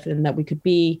monolith, and that we could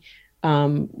be,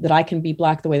 that I can be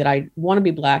Black the way that I want to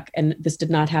be Black, and this did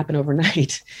not happen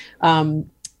overnight.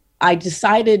 I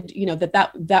decided,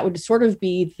 that would sort of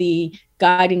be the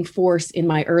guiding force in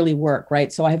my early work,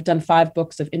 right? So I have done 5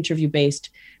 books of interview-based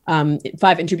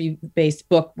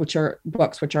book, which are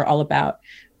all about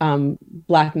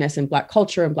Blackness and Black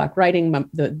culture and Black writing.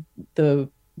 The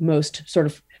most sort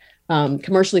of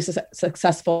commercially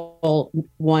successful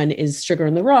one is Sugar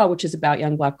in the Raw, which is about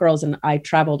young Black girls. And I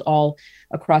traveled all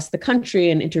across the country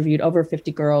and interviewed over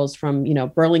 50 girls from,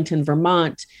 Burlington,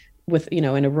 Vermont, with,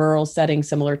 in a rural setting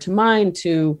similar to mine,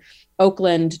 to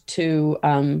Oakland, to,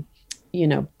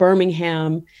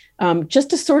 Birmingham, just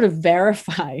to sort of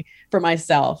verify for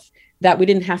myself that we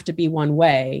didn't have to be one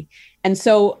way. And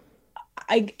so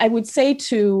I would say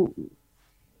to,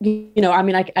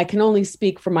 I can only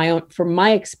speak from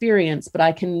my experience, but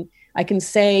I can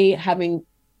say having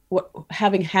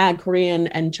had Korean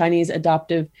and Chinese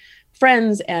adoptive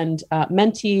friends and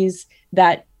mentees,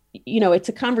 that it's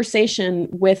a conversation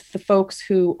with the folks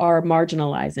who are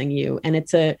marginalizing you, and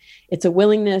it's a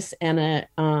willingness and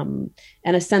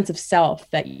a sense of self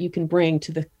that you can bring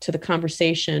to the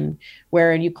conversation,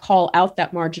 where you call out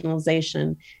that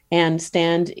marginalization and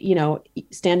stand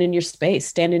in your space,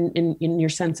 stand in your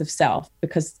sense of self,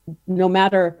 because no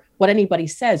matter what anybody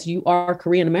says, you are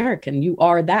Korean American, you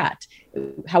are that.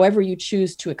 However you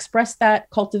choose to express that,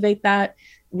 cultivate that,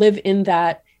 live in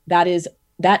that, that is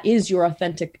your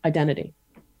authentic identity.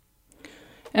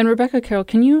 And Rebecca Carroll,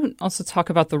 can you also talk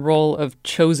about the role of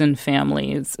chosen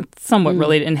family? It's somewhat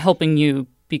related in helping you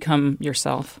become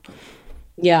yourself.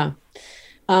 Yeah.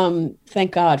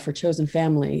 Thank God for chosen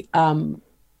family.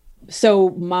 So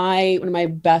one of my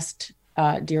best,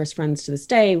 dearest friends to this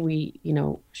day, we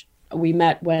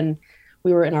met when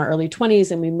we were in our early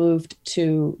 20s, and we moved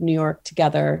to New York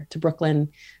together, to Brooklyn.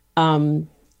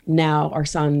 Now our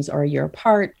sons are a year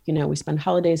apart, we spend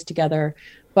holidays together,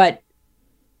 but,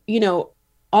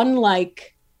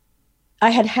 unlike I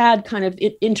had kind of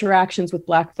interactions with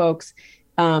Black folks,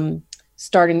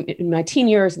 starting in my teen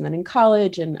years and then in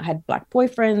college, and I had Black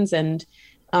boyfriends and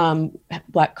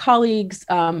Black colleagues.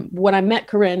 When I met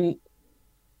Corinne,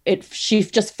 she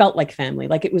just felt like family,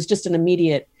 like it was just an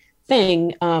immediate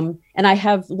thing. And I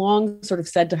have long sort of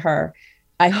said to her,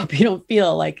 I hope you don't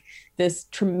feel like this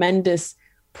tremendous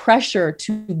pressure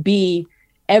to be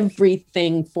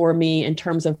everything for me in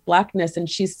terms of Blackness. And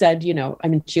she said,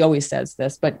 she always says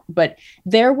this, but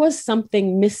there was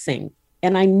something missing,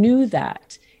 and I knew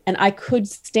that, and I could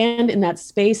stand in that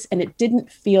space, and it didn't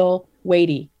feel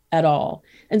weighty at all.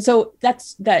 And so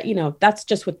that's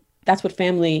what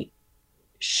family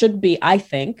should be, I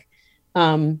think.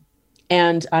 And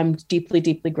I'm deeply,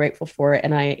 deeply grateful for it.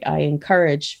 And I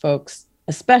encourage folks,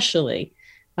 especially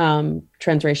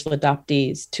transracial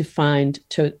adoptees, to find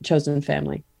chosen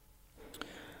family.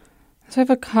 So I have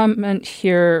a comment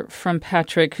here from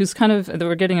Patrick, who's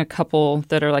we're getting a couple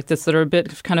that are like this, that are a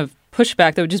bit kind of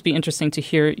pushback that would just be interesting to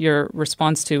hear your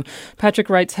response to. Patrick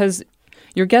writes, has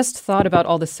your guest thought about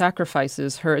all the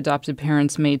sacrifices her adopted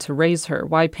parents made to raise her?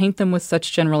 Why paint them with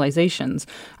such generalizations?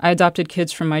 I adopted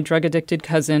kids from my drug-addicted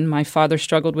cousin. My father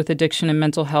struggled with addiction and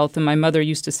mental health, and my mother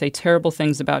used to say terrible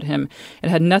things about him. It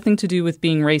had nothing to do with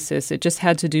being racist. It just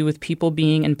had to do with people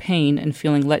being in pain and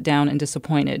feeling let down and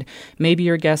disappointed. Maybe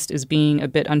your guest is being a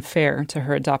bit unfair to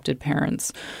her adopted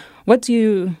parents. What do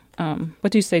you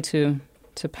say to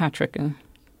Patrick?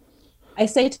 I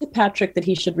say to Patrick that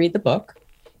he should read the book,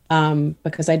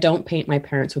 because I don't paint my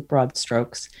parents with broad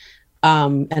strokes.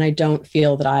 And I don't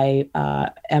feel that I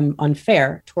am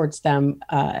unfair towards them.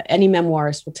 Any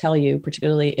memoirist will tell you,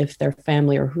 particularly if their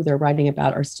family or who they're writing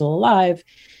about are still alive,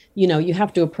 you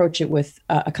have to approach it with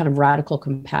a kind of radical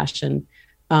compassion.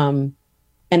 And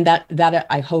that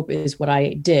I hope is what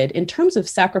I did. In terms of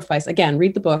sacrifice, again,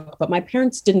 read the book, but my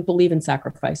parents didn't believe in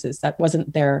sacrifices. That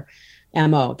wasn't their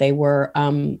MO.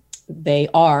 They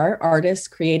are artists,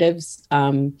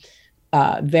 creatives,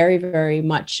 very, very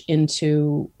much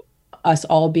into us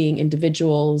all being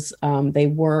individuals. They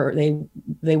were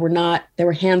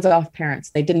hands-off parents.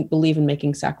 They didn't believe in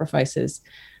making sacrifices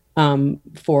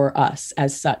for us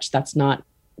as such. That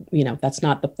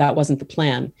wasn't the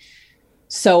plan.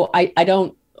 So I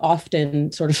don't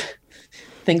often sort of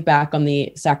think back on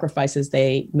the sacrifices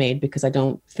they made, because I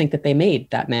don't think that they made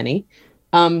that many.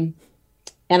 And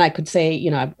I could say,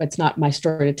 it's not my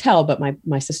story to tell, but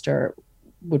my sister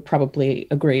would probably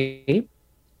agree.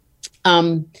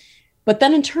 But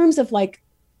then in terms of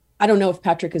I don't know if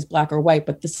Patrick is black or white,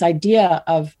 but this idea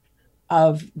of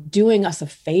doing us a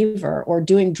favor or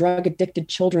doing drug addicted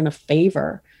children a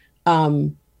favor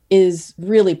is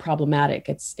really problematic.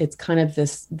 It's kind of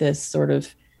this sort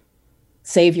of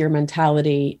savior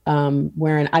mentality,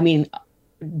 wherein,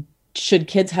 should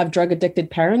kids have drug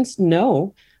addicted parents?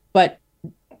 No, but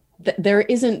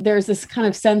there's this kind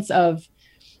of sense of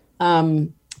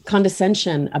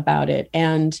condescension about it.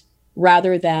 And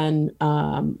rather than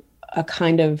a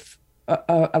kind of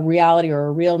a reality or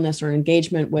a realness or an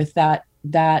engagement with that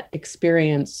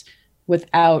experience,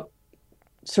 without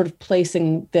sort of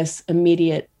placing this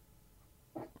immediate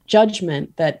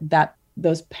judgment that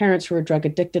those parents who are drug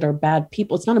addicted are bad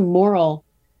people. It's not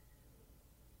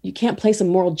you can't place a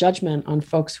moral judgment on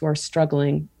folks who are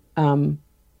struggling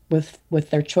with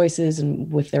their choices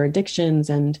and with their addictions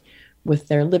and with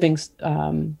their living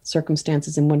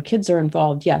circumstances. And when kids are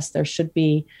involved, yes, there should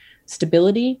be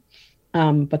stability,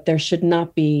 but there should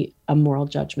not be a moral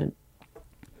judgment.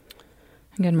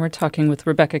 Again, we're talking with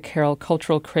Rebecca Carroll,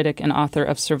 cultural critic and author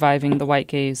of Surviving the White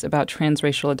Gaze, about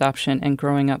transracial adoption and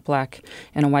growing up black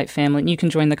in a white family. And you can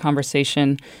join the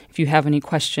conversation if you have any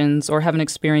questions or have an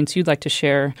experience you'd like to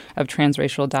share of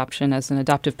transracial adoption as an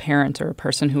adoptive parent or a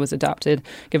person who was adopted.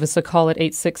 Give us a call at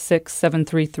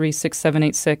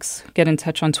 866-733-6786. Get in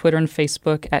touch on Twitter and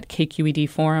Facebook at KQED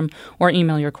Forum, or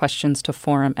email your questions to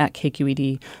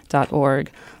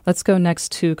forum@kqed.org. Let's go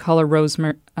next to caller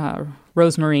Rosemary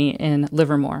in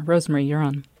Livermore. Rosemary, you're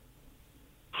on.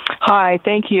 Hi,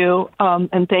 thank you.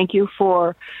 And thank you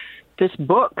for this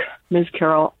book, Ms.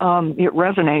 Carroll. It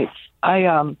resonates.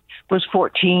 I was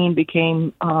 14,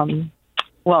 became, I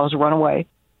was a runaway,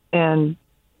 and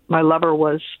my lover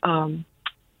was a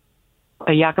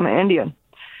Yakima Indian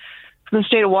from the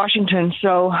state of Washington.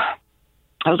 So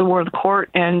I was a ward of the court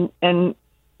and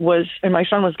my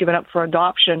son was given up for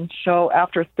adoption. So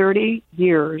after 30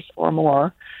 years or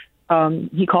more,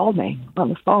 he called me on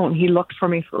the phone. He looked for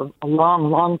me for a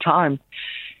long, long time.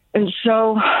 And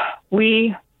so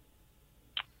we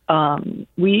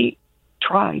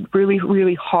tried really,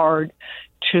 really hard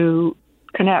to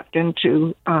connect and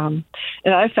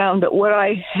I found that what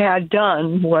I had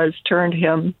done was turned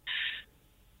him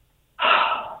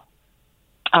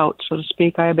out, so to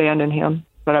speak. I abandoned him,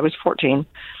 but I was 14,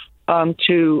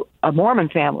 to a Mormon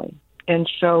family. And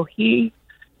so he,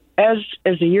 as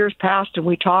the years passed and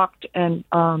we talked and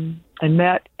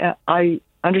met, I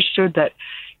understood that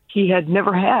he had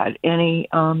never had any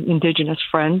indigenous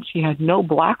friends. He had no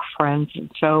black friends.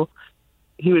 And so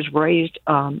he was raised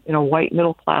in a white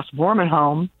middle-class Mormon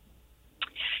home.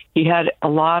 He had a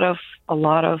lot of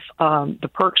the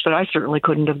perks that I certainly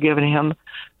couldn't have given him,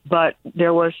 but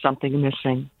there was something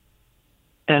missing.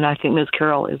 And I think Ms.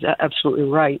 Carroll is absolutely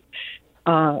right.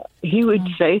 He would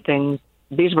say things.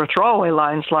 These were throwaway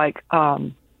lines like,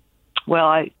 I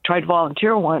tried to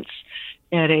volunteer once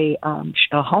at a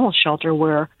homeless shelter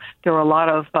where there were a lot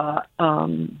of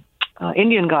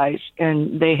Indian guys,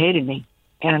 and they hated me.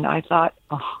 And I thought,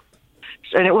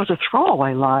 and it was a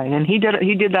throwaway line, and he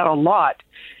did that a lot.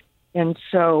 And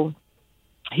so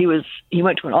he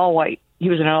went to an all-white. He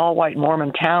was in an all-white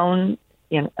Mormon town,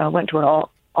 and went to an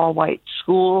all-white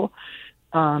school.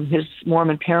 His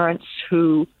Mormon parents,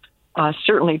 who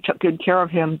certainly took good care of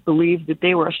him, believed that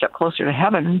they were a step closer to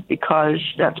heaven, because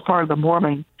that's part of the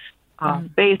Mormon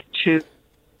faith, to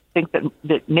think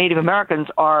that Native Americans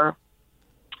are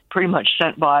pretty much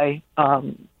sent by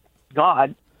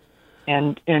God,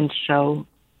 and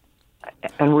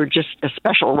we're just a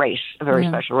special race, a very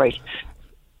special race.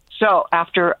 So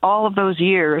after all of those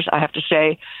years, I have to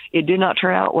say it did not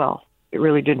turn out well. It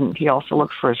really didn't. He also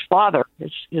looked for his father,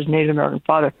 his Native American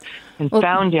father, and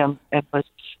found him and was.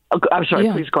 Oh, I'm sorry.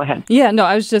 Yeah. Please go ahead. Yeah. No,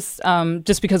 I was just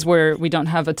because we don't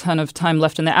have a ton of time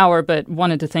left in the hour, but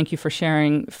wanted to thank you for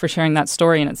sharing that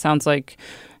story. And it sounds like,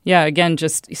 yeah, again,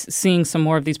 just seeing some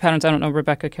more of these patterns. I don't know,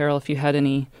 Rebecca Carroll, if you had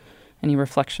any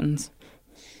reflections.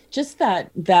 Just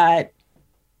that,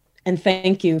 and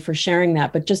thank you for sharing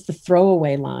that. But just the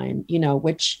throwaway line,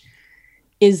 which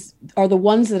are the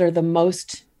ones that are the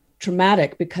most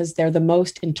traumatic because they're the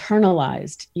most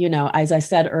internalized. As I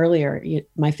said earlier,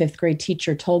 my 5th grade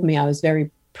teacher told me I was very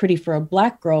pretty for a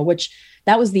Black girl, which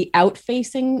that was the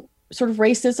out-facing sort of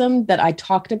racism that I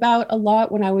talked about a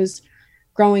lot when I was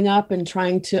growing up and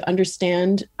trying to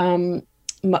understand, my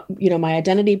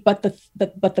identity. But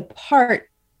the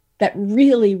part that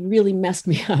really, really messed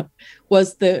me up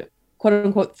was the quote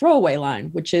unquote throwaway line,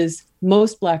 which is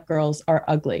most Black girls are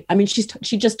ugly. I mean,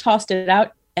 she just tossed it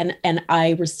out. And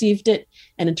I received it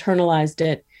and internalized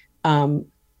it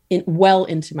well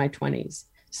into my 20s.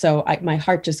 So my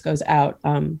heart just goes out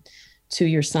to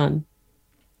your son.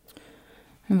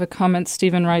 I have a comment.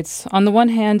 Stephen writes, on the one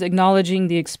hand, acknowledging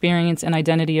the experience and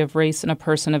identity of race in a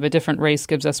person of a different race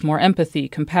gives us more empathy,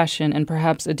 compassion, and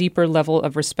perhaps a deeper level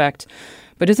of respect.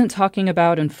 But isn't talking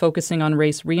about and focusing on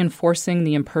race reinforcing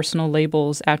the impersonal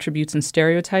labels, attributes, and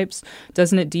stereotypes?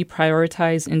 Doesn't it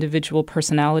deprioritize individual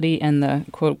personality and the,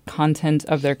 quote, content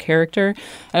of their character?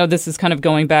 I know this is kind of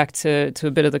going back to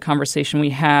a bit of the conversation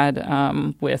we had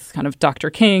with kind of Dr.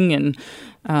 King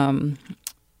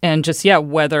and just,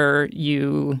 whether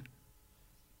you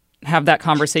have that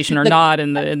conversation or not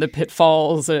in the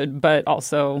pitfalls, but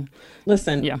also...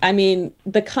 Listen, I mean,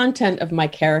 the content of my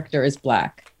character is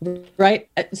Black, right?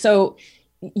 So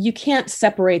you can't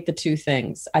separate the two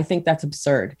things. I think that's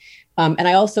absurd. And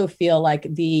I also feel like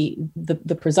the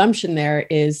presumption there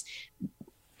is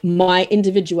my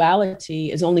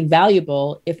individuality is only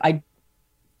valuable if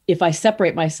I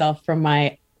separate myself from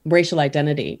my racial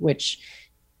identity, which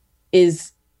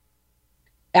is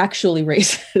actually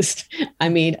racist. I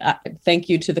mean, thank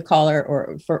you to the caller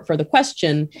or for the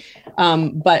question.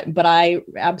 But I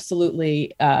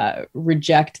absolutely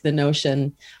reject the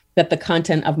notion that the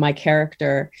content of my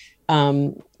character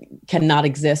cannot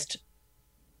exist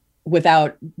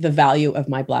without the value of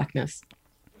my Blackness.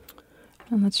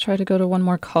 And let's try to go to one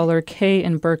more caller. Kay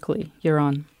in Berkeley, you're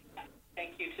on.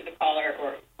 Thank you to the caller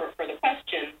for the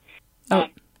question.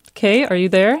 Kay, are you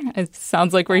there? It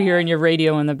sounds like we're hearing your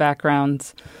radio in the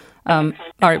background. All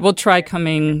right, we'll try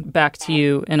coming back to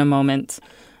you in a moment.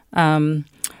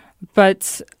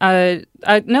 But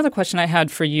another question I had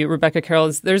for you, Rebecca Carroll,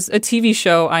 is there's a TV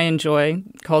show I enjoy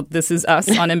called This Is Us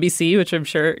on NBC, which I'm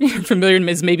sure you're familiar and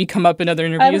has maybe come up in other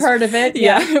interviews. I've heard of it,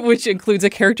 yeah. Which includes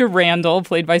a character, Randall,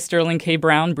 played by Sterling K.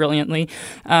 Brown, brilliantly,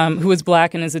 who is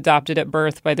Black and is adopted at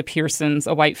birth by the Pearsons,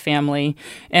 a white family.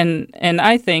 And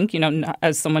I think,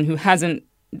 as someone who hasn't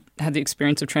had the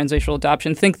experience of transracial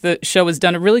adoption, think the show has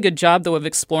done a really good job, though, of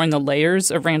exploring the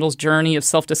layers of Randall's journey of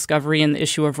self-discovery and the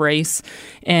issue of race.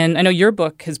 And I know your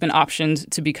book has been optioned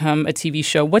to become a TV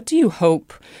show. What do you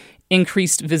hope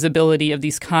increased visibility of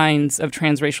these kinds of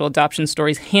transracial adoption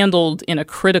stories handled in a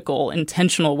critical,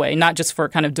 intentional way, not just for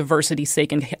kind of diversity's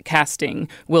sake and casting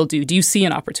will do? Do you see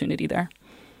an opportunity there?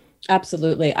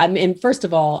 Absolutely. I mean, first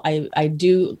of all, I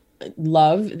do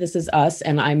love This Is Us,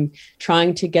 and I'm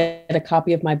trying to get a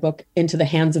copy of my book into the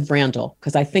hands of Randall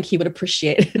because I think he would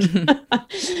appreciate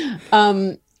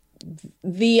it.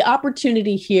 The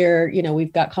opportunity here,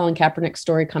 we've got Colin Kaepernick's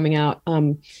story coming out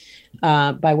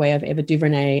by way of Ava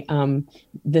DuVernay.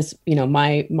 This,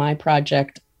 my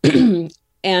project,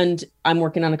 and I'm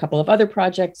working on a couple of other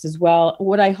projects as well.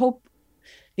 What I hope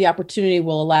the opportunity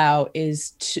will allow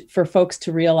is for folks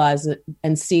to realize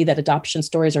and see that adoption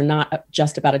stories are not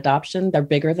just about adoption. They're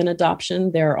bigger than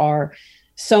adoption. There are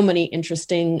so many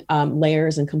interesting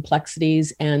layers and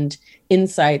complexities and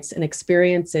insights and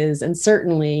experiences. And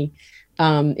certainly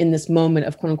in this moment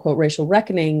of quote unquote racial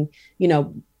reckoning,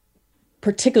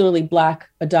 particularly Black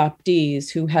adoptees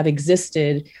who have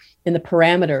existed in the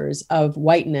parameters of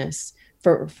whiteness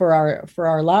for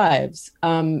our lives,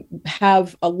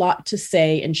 have a lot to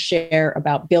say and share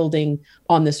about building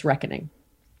on this reckoning.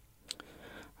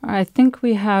 I think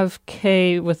we have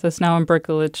Kay with us now in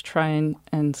Berkeley. Let's try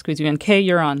and squeeze you in. Kay,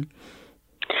 you're on.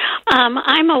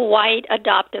 I'm a white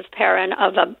adoptive parent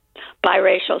of a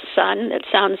biracial son. That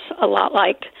sounds a lot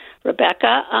like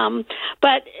Rebecca.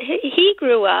 But he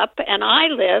grew up, and I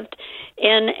lived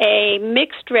in a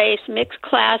mixed race, mixed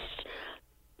class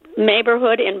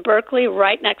neighborhood in Berkeley,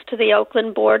 right next to the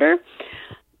Oakland border.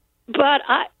 But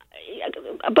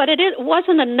but it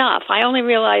wasn't enough. I only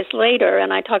realized later,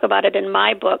 and I talk about it in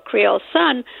my book, Creole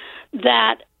Son,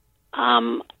 that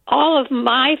all of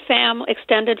my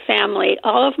extended family,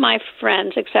 all of my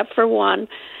friends except for one,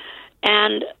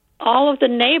 and all of the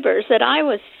neighbors that I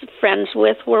was friends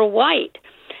with were white.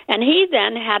 And he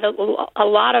then had a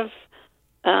lot of,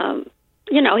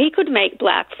 he could make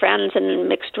black friends and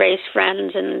mixed race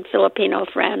friends and Filipino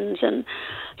friends and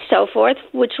so forth,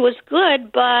 which was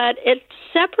good, but it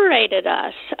separated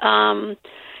us.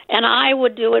 And I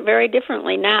would do it very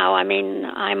differently now. I mean,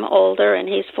 I'm older and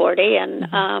he's 40,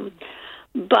 and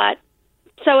but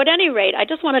so at any rate, I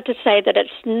just wanted to say that it's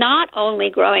not only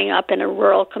growing up in a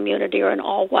rural community or an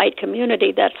all-white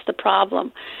community that's the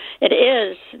problem. It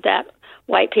is that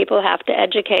white people have to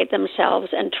educate themselves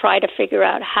and try to figure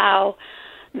out how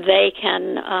they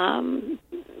can,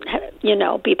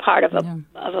 be part of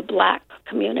a black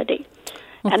community.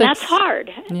 Well, and that's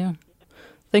hard. Yeah.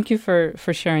 Thank you for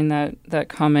sharing that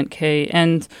comment, Kay.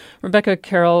 And Rebecca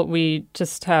Carroll, we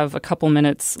just have a couple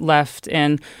minutes left,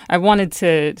 and I wanted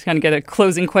to kind of get a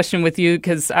closing question with you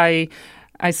because I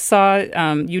saw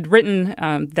you'd written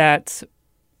that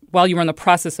while you were in the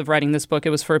process of writing this book,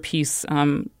 it was for a piece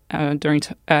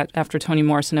after Toni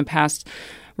Morrison had passed,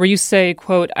 where you say,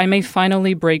 quote, I may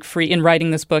finally break free, in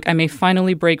writing this book, I may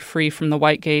finally break free from the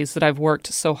white gaze that I've worked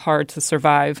so hard to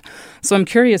survive. So I'm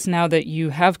curious, now that you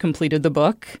have completed the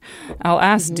book, I'll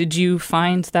ask, did you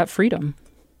find that freedom?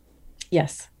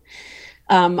 Yes.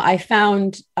 I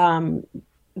found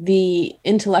the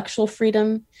intellectual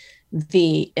freedom,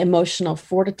 the emotional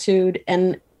fortitude,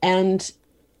 and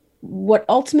what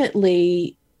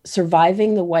ultimately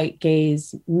surviving the white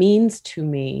gaze means to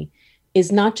me is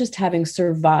not just having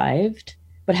survived,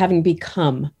 but having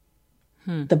become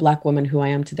the Black woman who I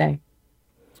am today.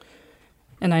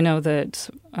 And I know that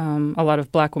a lot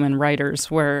of Black women writers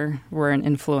were an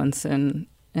influence in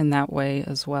that way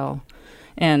as well.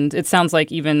 And it sounds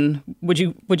like even would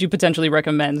you potentially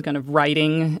recommend kind of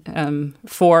writing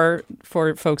for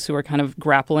folks who are kind of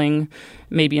grappling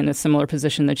maybe in a similar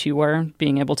position that you were,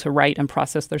 being able to write and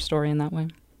process their story in that way?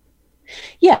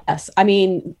 Yes, I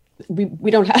mean. We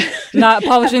don't have not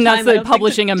publishing. That's like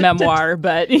publishing a memoir,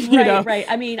 but right.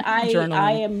 I mean,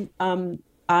 I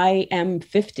am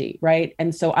 50, right,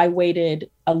 and so I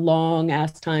waited a long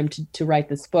ass time to write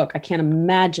this book. I can't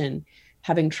imagine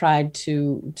having tried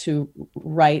to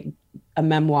write a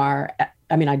memoir.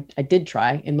 I mean, I did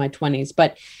try in my 20s,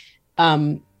 but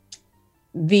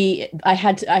I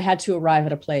had to arrive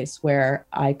at a place where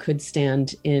I could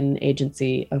stand in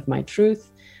agency of my truth.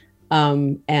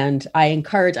 And I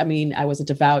encourage, I was a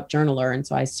devout journaler, and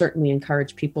so I certainly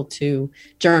encourage people to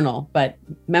journal, but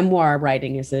memoir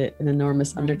writing is an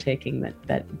enormous undertaking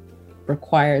that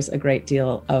requires a great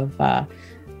deal of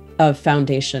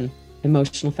foundation,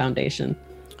 emotional foundation.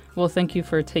 Well, thank you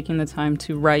for taking the time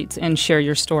to write and share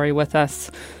your story with us.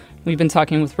 We've been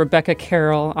talking with Rebecca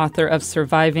Carroll, author of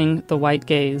Surviving the White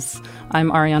Gaze.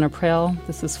 I'm Ariana Prale.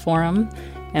 This is Forum.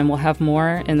 And we'll have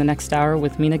more in the next hour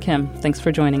with Mina Kim. Thanks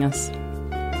for joining us.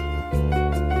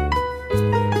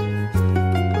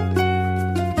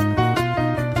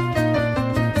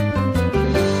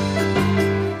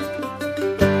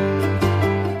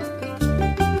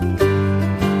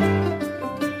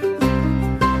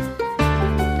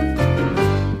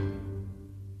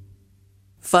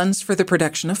 Funds for the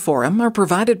production of Forum are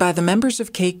provided by the members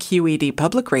of KQED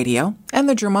Public Radio and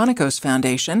the Germanicos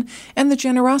Foundation and the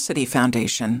Generosity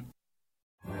Foundation.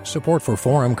 Support for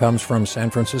Forum comes from San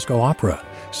Francisco Opera.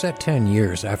 Set 10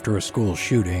 years after a school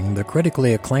shooting, the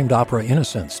critically acclaimed opera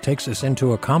Innocence takes us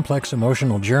into a complex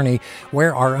emotional journey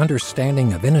where our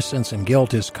understanding of innocence and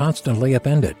guilt is constantly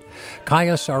upended.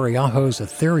 Kaya Sariaho's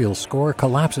ethereal score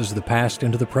collapses the past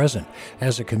into the present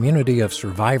as a community of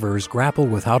survivors grapple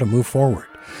with how to move forward.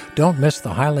 Don't miss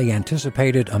the highly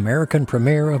anticipated American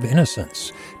premiere of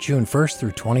Innocence, June 1st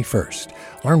through 21st.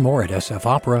 Learn more at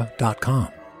sfopera.com.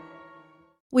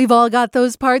 We've all got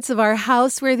those parts of our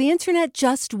house where the internet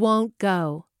just won't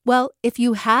go. Well, if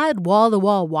you had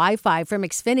wall-to-wall Wi-Fi from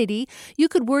Xfinity, you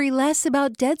could worry less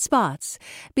about dead spots.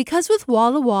 Because with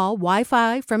wall-to-wall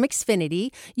Wi-Fi from Xfinity,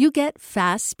 you get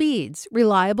fast speeds,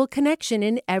 reliable connection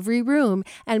in every room,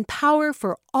 and power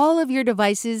for all of your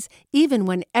devices, even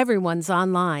when everyone's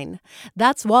online.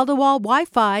 That's wall-to-wall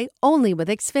Wi-Fi only with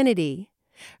Xfinity.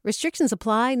 Restrictions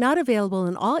apply, not available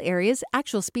in all areas.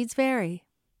 Actual speeds vary.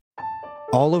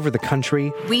 All over the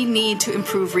country, we need to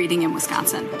improve reading in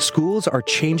Wisconsin. Schools are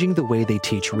changing the way they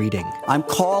teach reading. I'm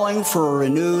calling for a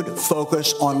renewed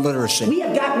focus on literacy. We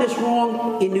have gotten this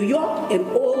wrong in New York and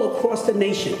all across the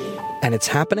nation. And it's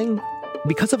happening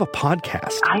because of a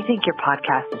podcast. I think your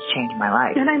podcast has changed my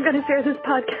life. And I'm going to share this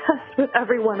podcast with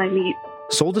everyone I meet.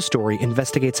 Sold a Story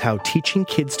investigates how teaching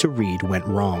kids to read went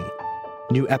wrong.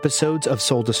 New episodes of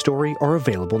Sold a Story are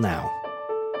available now.